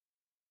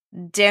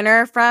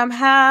 Dinner from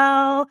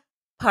Hell,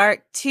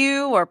 part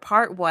 2 or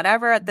part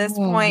whatever at this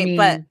point.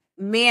 But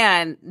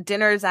man,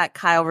 dinners at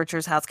Kyle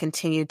Richards' house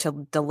continue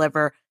to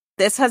deliver.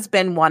 This has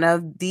been one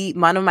of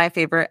my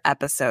favorite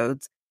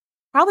episodes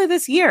probably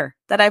this year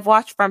that I've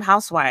watched from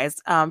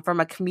Housewives, from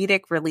a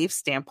comedic relief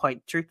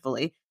standpoint,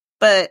 truthfully.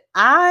 But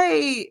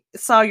I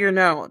saw your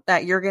note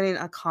that you're getting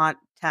a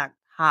contact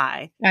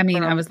high. I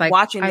mean, I was like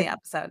watching the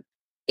episode.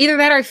 Either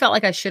that or I felt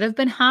like I should have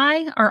been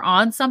high or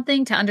on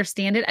something to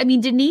understand it. I mean,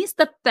 Denise,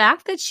 the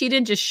fact that she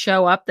didn't just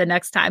show up the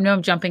next time. No,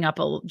 I'm jumping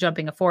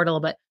forward a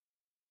little bit.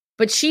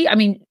 But she's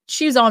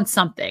on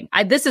something.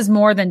 This is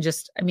more than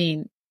just,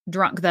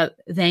 drunk.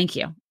 Thank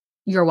you.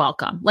 You're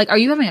welcome. Like, are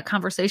you having a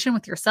conversation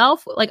with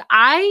yourself? Like,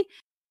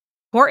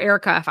 poor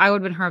Erica, if I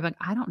would have been her, I'd be like,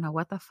 I don't know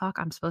what the fuck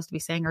I'm supposed to be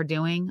saying or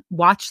doing.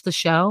 Watch the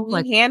show.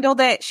 Like,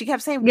 handled it. She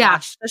kept saying,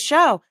 watch the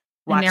show.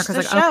 Watch and Erica's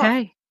the like,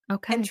 show.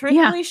 Okay. And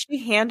truthfully, she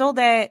handled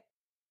it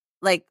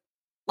like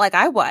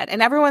I would.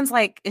 And everyone's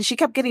like, and she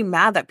kept getting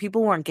mad that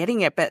people weren't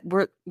getting it. But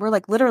we're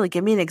like, literally,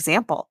 give me an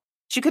example.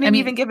 She couldn't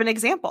even give an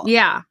example.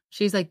 Yeah.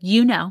 She's like,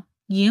 you know.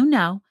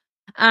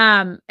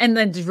 And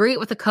then Dorit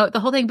with the coat, the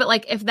whole thing. But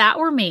like, if that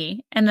were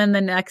me, and then the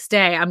next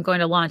day I'm going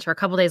to lunch, or a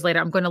couple days later,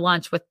 I'm going to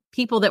lunch with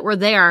people that were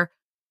there,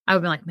 I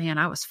would be like, man,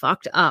 I was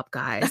fucked up,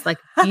 guys. Like,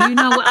 you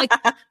know what? Like,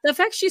 the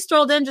fact she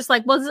strolled in just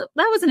like, that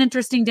was an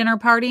interesting dinner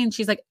party. And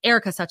she's like,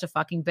 Erica's such a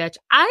fucking bitch.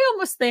 I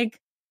almost think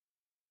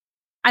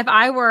if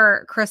I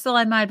were Crystal,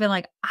 I might have been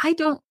like,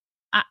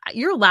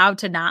 you're allowed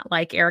to not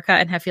like Erica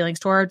and have feelings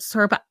towards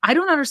her, but I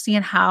don't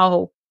understand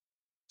how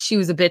she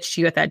was a bitch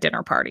to you at that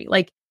dinner party.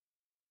 Like,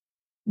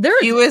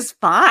 she was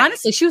fine.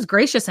 Honestly, she was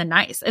gracious and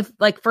nice. If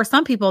like for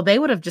some people, they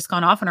would have just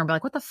gone off on her and be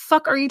like, what the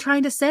fuck are you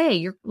trying to say?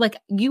 You're like,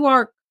 you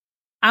are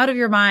out of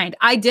your mind.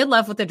 I did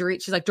love with the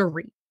Dorit. She's like,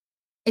 Dorit,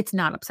 it's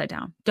not upside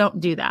down.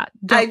 Don't do that.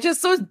 I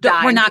just was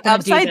dying. We're not going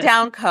to do this. Upside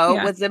down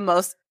coat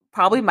was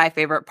probably my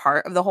favorite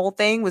part of the whole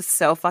thing. Was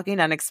so fucking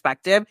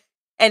unexpected.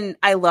 And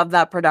I love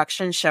that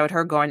production showed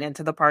her going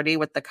into the party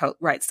with the coat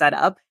right set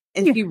up.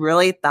 And she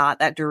really thought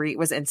that Dorit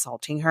was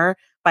insulting her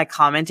by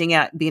commenting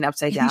at being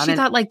upside down. She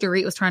thought like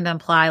Dorit was trying to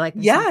imply like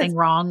something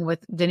wrong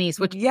with Denise,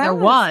 which there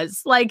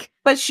was. Like,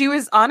 but she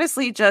was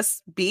honestly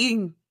just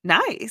being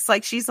nice.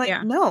 Like, she's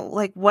like, no,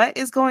 like, what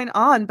is going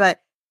on? But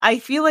I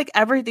feel like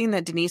everything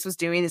that Denise was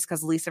doing is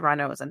because Lisa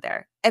Rinna wasn't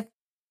there. If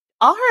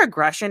all her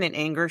aggression and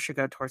anger should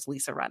go towards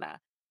Lisa Rinna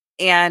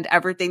and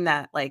everything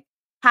that like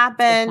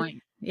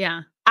happened.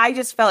 Yeah. I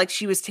just felt like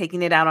she was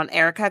taking it out on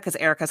Erica because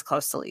Erica's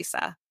close to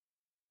Lisa.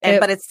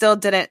 But it still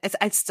didn't.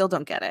 I still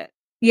don't get it.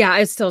 Yeah,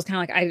 it still is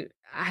kind of like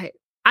I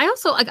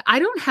also like I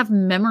don't have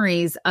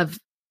memories of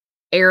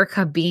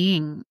Erica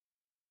being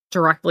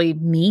directly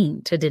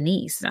mean to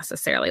Denise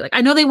necessarily. Like I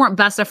know they weren't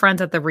best of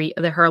friends at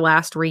her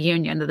last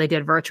reunion that they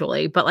did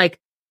virtually, but like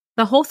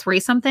the whole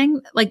threesome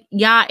thing, like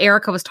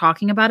Erica was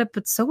talking about it,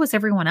 but so was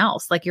everyone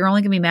else. Like you're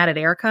only gonna be mad at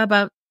Erica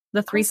about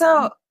the threesome.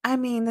 So I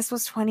mean, this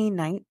was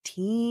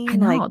 2019. I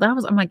know. Like,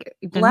 I'm like,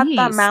 let the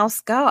Denise,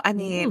 mouse go. I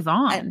mean, move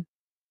on.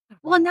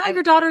 Well, now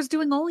your daughter's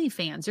doing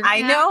OnlyFans. You're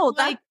I gonna know. have,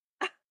 like,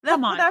 That's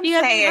come what on. I'm You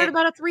haven't saying. heard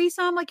about a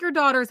threesome? Like, your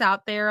daughter's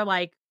out there.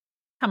 Like,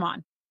 come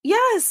on.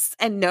 Yes.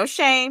 And no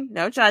shame,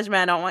 no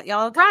judgment. I don't want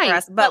y'all to Right,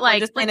 press, but, but we're like,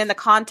 just saying let's- in the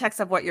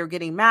context of what you're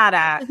getting mad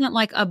at. Isn't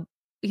like an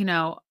This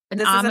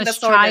isn't the Amish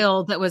sort of-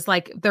 child that was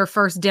like their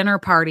first dinner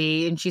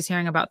party and she's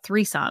hearing about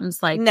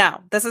threesomes. Like,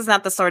 No, this is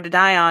not the sword to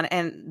die on.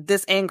 And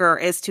this anger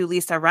is to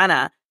Lisa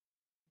Rinna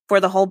for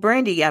the whole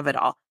brandy of it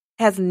all.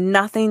 It has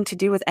nothing to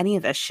do with any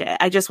of this shit.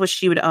 I just wish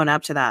she would own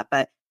up to that.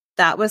 But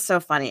that was so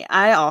funny.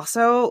 I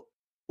also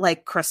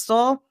like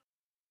Crystal,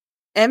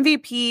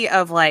 MVP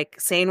of like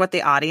saying what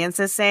the audience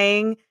is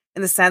saying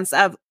in the sense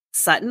of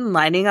Sutton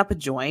lining up a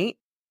joint.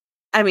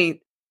 I mean,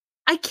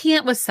 I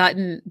can't with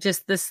Sutton.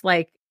 Just this,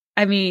 like,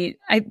 I mean,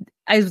 I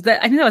think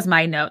that was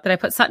my note that I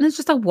put. Sutton is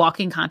just a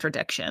walking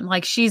contradiction.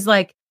 Like, she's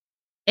like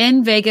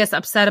in Vegas,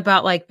 upset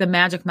about like the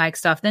Magic Mike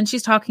stuff. Then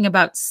she's talking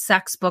about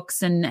sex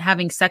books and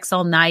having sex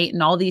all night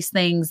and all these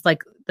things,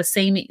 like the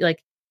same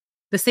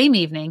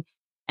evening.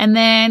 And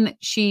then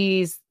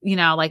she's,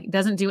 like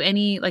doesn't do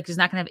any, like she's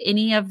not gonna have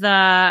any of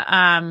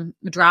the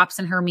drops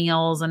in her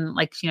meals, and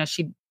like,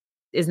 she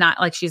is not,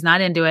 like, she's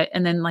not into it,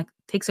 and then like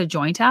takes a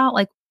joint out.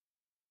 Like,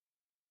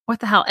 what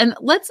the hell? And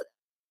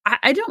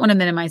I don't want to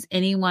minimize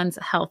anyone's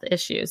health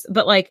issues,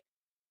 but like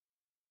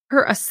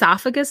her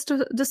esophagus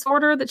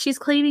disorder that she's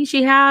claiming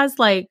she has,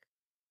 like,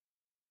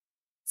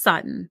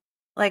 Sutton,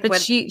 like that when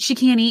she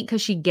can't eat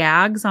because she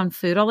gags on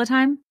food all the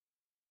time.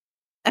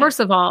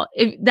 First of all,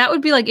 if that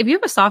would be like, if you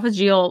have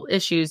esophageal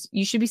issues,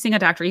 you should be seeing a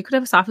doctor. You could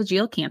have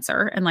esophageal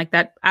cancer, and like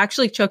that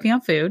actually choking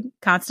on food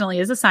constantly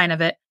is a sign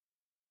of it.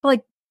 But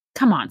like,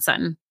 come on,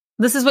 Sutton.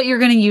 This is what you're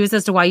going to use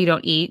as to why you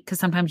don't eat, because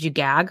sometimes you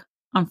gag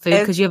on food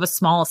because you have a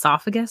small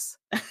esophagus.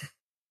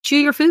 Chew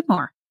your food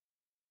more.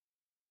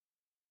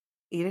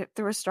 eat it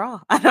through a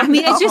straw. I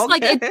mean, it's just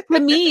like, to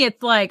me,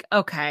 it's like,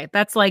 okay,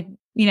 that's like,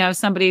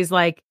 somebody's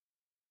like,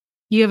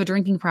 you have a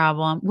drinking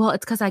problem. Well,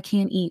 it's because I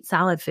can't eat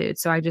solid food,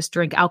 so I just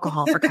drink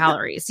alcohol for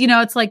calories.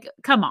 It's like,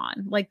 come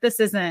on. Like, this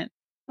isn't.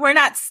 We're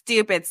not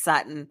stupid,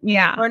 Sutton.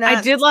 Yeah. We're not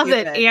I did love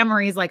that stupid.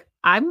 Amory's like,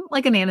 I'm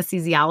like an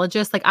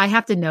anesthesiologist. Like, I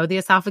have to know the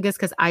esophagus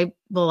because I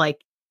will like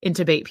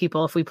intubate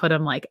people if we put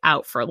them like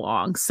out for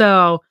long.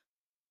 So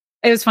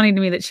it was funny to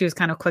me that she was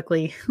kind of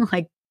quickly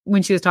like,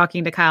 when she was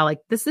talking to Kyle, like,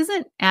 this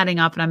isn't adding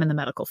up and I'm in the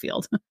medical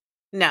field.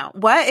 No.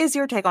 What is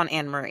your take on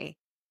Anne Marie?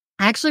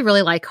 I actually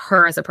really like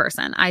her as a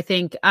person. I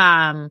think,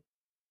 I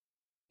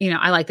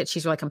like that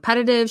she's really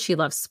competitive. She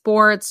loves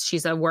sports.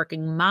 She's a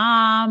working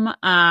mom.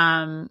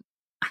 I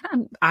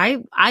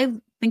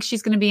think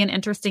she's going to be an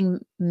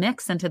interesting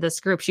mix into this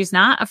group. She's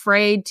not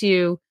afraid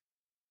to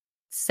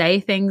say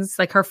things.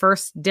 Like, her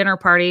first dinner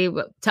party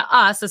to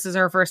us, this is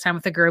her first time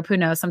with the group. Who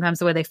knows? Sometimes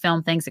the way they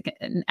film things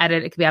and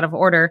edit, it could be out of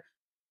order.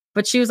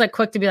 But she was like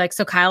quick to be like,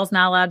 so Kyle's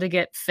not allowed to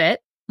get fit.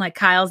 Like,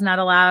 Kyle's not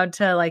allowed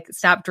to like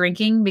stop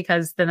drinking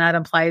because then that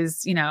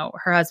implies,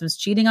 her husband's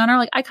cheating on her.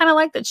 Like, I kind of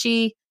like that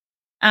she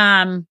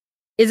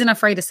isn't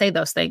afraid to say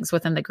those things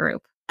within the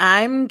group.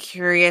 I'm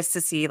curious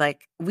to see,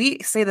 like, we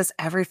say this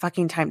every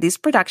fucking time, these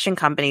production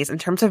companies, in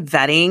terms of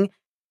vetting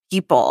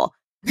people.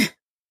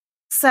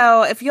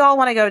 So if you all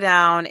want to go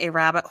down a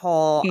rabbit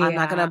hole, I'm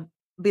not going to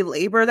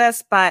belabor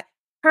this, but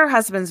her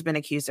husband's been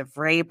accused of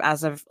rape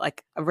as of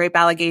like a rape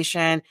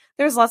allegation.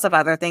 There's lots of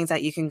other things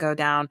that you can go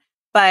down.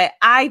 But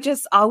I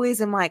just always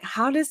am like,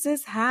 how does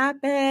this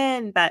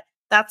happen? But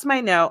that's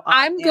my note.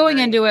 I'm going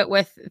into it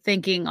with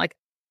thinking like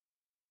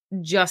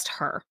just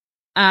her.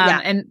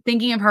 And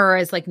thinking of her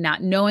as like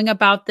not knowing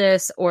about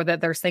this, or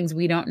that there's things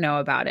we don't know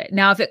about it.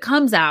 Now, if it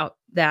comes out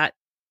that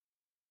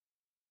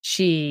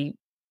she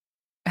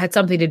had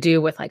something to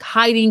do with like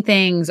hiding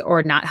things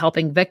or not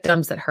helping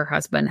victims that her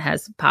husband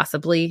has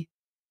possibly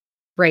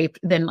raped,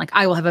 then like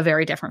I will have a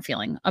very different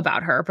feeling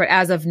about her. But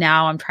as of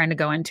now, I'm trying to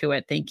go into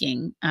it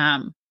thinking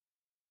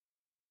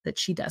that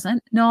she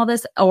doesn't know all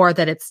this, or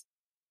that it's,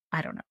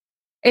 I don't know.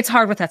 It's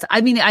hard with that.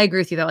 I mean, I agree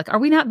with you though. Like, are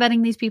we not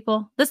vetting these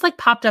people? This like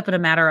popped up in a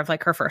matter of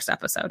like her first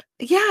episode.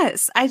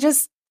 Yes. I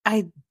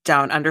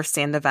don't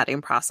understand the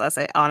vetting process.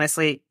 It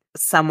honestly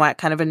somewhat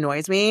kind of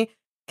annoys me.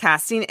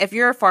 Casting, if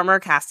you're a former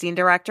casting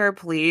director,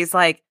 please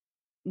like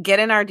get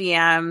in our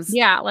DMs.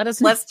 Yeah.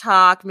 Let's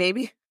talk.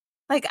 Maybe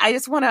like, I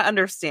just want to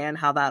understand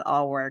how that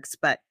all works,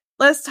 but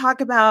let's talk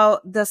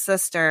about the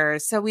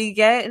sisters. So we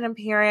get an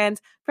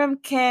appearance from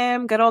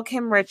Kim, good old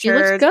Kim Richards. She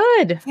looks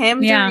good.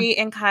 Kim, Dorit,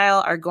 and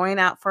Kyle are going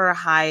out for a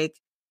hike.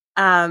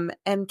 And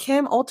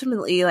Kim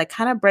ultimately like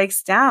kind of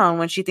breaks down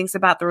when she thinks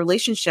about the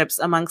relationships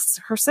amongst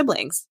her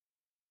siblings.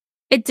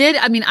 It did.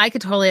 I mean, I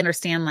could totally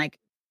understand like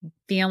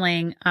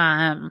feeling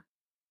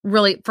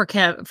really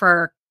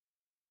for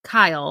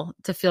Kyle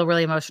to feel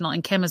really emotional,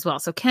 and Kim as well.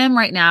 So Kim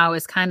right now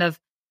is kind of,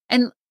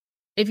 and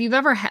if you've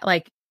ever had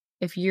like,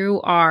 if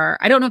you are,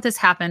 I don't know if this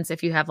happens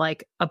if you have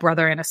like a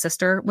brother and a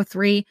sister with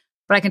three,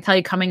 but I can tell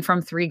you, coming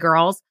from three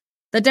girls,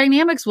 the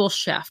dynamics will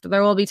shift.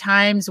 There will be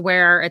times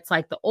where it's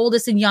like the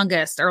oldest and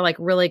youngest are like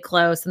really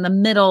close, and the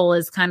middle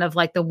is kind of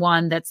like the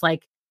one that's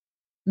like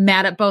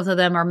mad at both of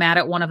them or mad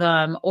at one of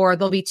them, or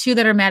there'll be two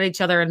that are mad at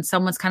each other and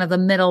someone's kind of the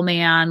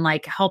middleman,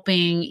 like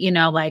helping,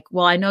 like,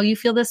 well, I know you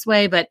feel this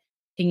way, but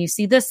can you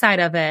see this side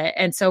of it?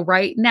 And so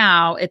right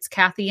now it's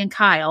Kathy and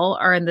Kyle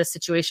are in this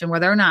situation where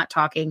they're not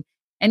talking,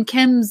 and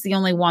Kim's the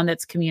only one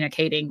that's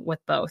communicating with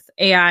both.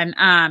 And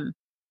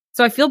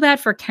so I feel bad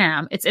for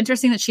Kim. It's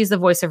interesting that she's the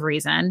voice of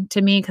reason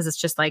to me, because it's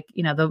just like,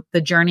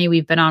 the journey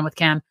we've been on with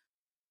Kim.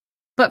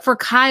 But for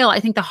Kyle,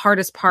 I think the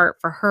hardest part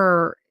for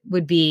her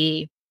would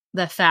be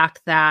the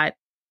fact that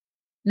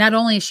not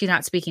only is she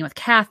not speaking with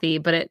Kathy,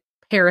 but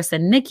Paris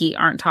and Nikki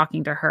aren't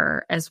talking to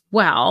her as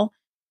well.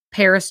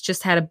 Paris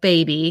just had a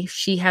baby.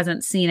 She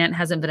hasn't seen it,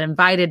 hasn't been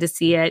invited to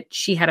see it.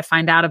 She had to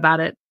find out about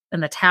it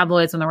in the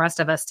tabloids when the rest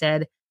of us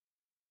did.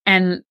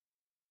 And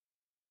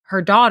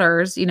her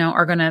daughters,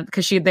 are going to,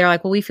 because they're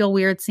like, well, we feel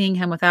weird seeing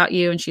him without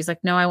you. And she's like,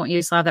 no, I want you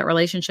to still have that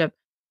relationship.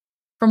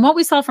 From what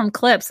we saw from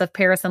clips of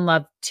Paris in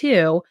Love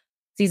 2,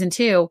 season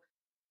 2,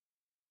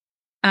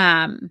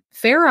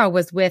 Farrah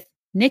was with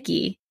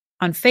Nikki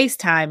on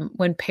FaceTime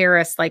when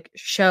Paris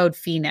showed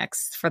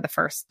Phoenix for the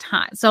first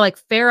time. So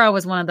Farrah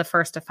was one of the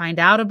first to find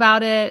out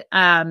about it.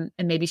 And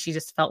maybe she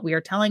just felt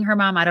weird telling her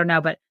mom. I don't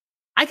know, but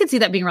I could see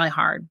that being really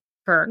hard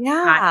for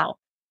Kyle.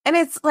 And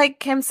it's like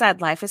Kim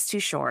said, life is too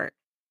short.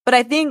 But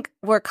I think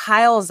where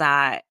Kyle's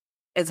at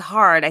is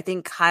hard. I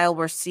think Kyle,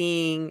 we're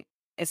seeing,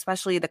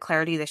 especially the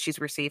clarity that she's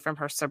received from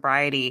her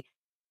sobriety,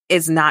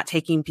 is not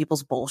taking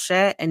people's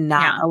bullshit and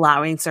not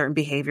allowing certain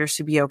behaviors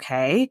to be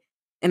okay.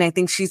 And I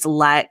think she's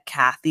let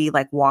Kathy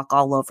walk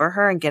all over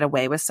her and get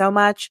away with so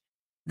much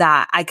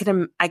that I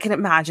can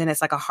imagine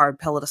it's a hard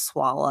pill to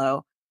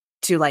swallow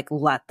to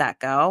let that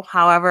go.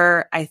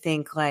 However, I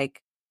think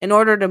in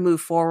order to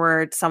move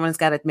forward, someone's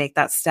got to make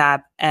that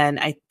step. And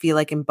I feel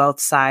like in both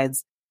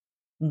sides,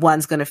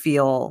 one's going to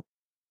feel,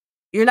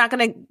 you're not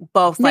going to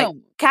both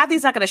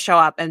Kathy's not going to show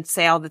up and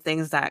say all the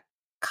things that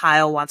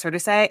Kyle wants her to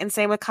say, and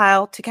same with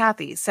Kyle to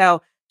Kathy.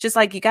 So just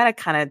you got to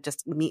kind of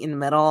just meet in the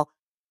middle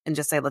and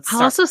just say, let's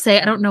start. I'll also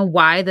say, I don't know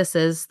why this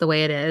is the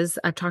way it is.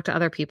 I've talked to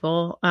other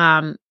people.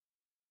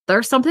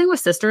 There's something with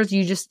sisters.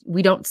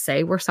 We don't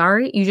say we're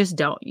sorry. You just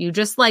don't. You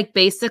just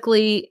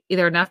basically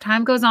either enough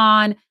time goes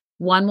on,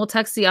 one will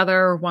text the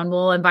other, one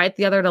will invite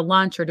the other to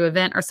lunch or to an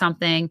event or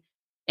something.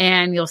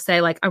 And you'll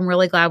say I'm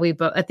really glad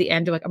at the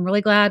end, you're I'm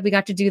really glad we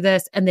got to do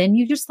this. And then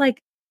you just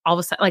all of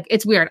a sudden,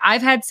 it's weird.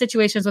 I've had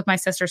situations with my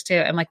sisters too.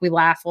 And we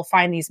laugh, we'll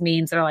find these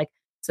memes that are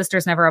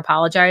sisters never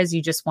apologize.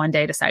 You just one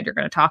day decide you're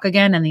going to talk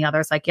again. And the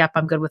other's yep,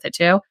 I'm good with it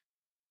too.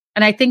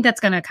 And I think that's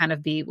going to kind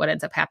of be what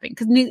ends up happening,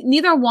 because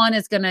neither one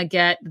is going to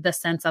get the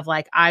sense of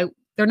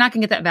they're not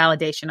going to get that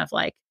validation of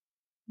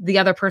the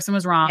other person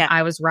was wrong. Yeah.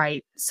 I was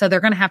right. So they're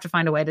going to have to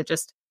find a way to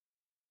just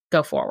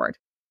go forward.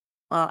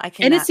 Well,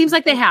 and it seems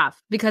like they have,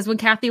 because when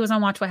Kathy was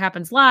on Watch What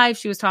Happens Live,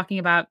 she was talking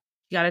about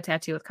she got a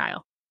tattoo with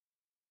Kyle.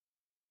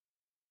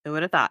 Who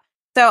would have thought?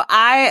 So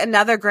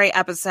another great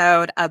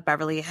episode of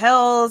Beverly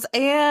Hills,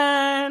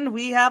 and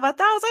we have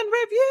 1,000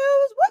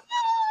 reviews.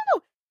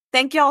 Woo!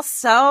 Thank y'all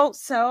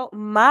so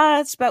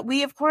much. But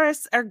we, of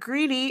course, are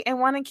greedy and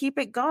want to keep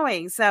it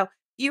going. So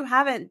you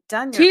haven't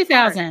done your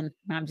 2,000.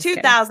 No, I'm just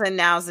 2,000 kidding.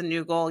 now is the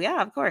new goal.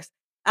 Yeah, of course.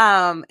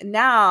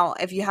 Now,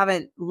 if you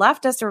haven't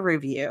left us a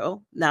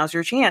review, now's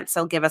your chance.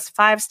 So give us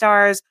 5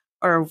 stars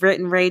or a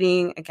written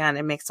rating. Again,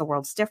 it makes a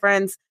world's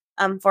difference.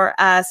 For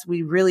us,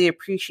 we really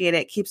appreciate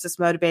it. Keeps us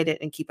motivated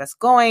and keep us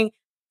going.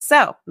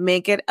 So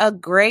make it a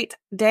great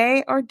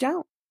day or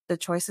don't. The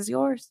choice is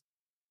yours.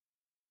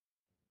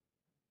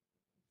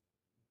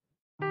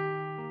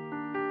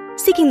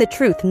 Seeking the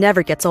truth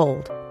never gets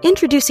old.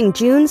 Introducing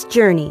June's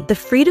Journey, the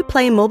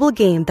free-to-play mobile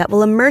game that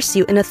will immerse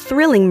you in a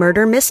thrilling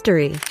murder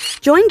mystery.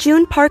 Join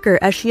June Parker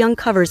as she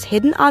uncovers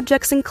hidden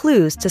objects and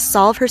clues to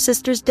solve her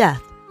sister's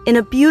death in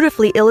a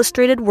beautifully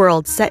illustrated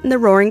world set in the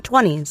Roaring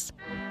 '20s.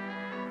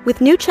 With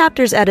new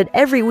chapters added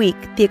every week,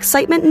 the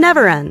excitement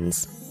never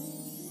ends.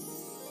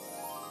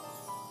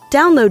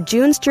 Download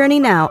June's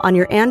Journey now on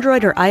your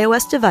Android or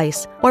iOS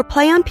device, or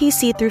play on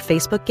PC through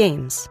Facebook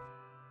Games.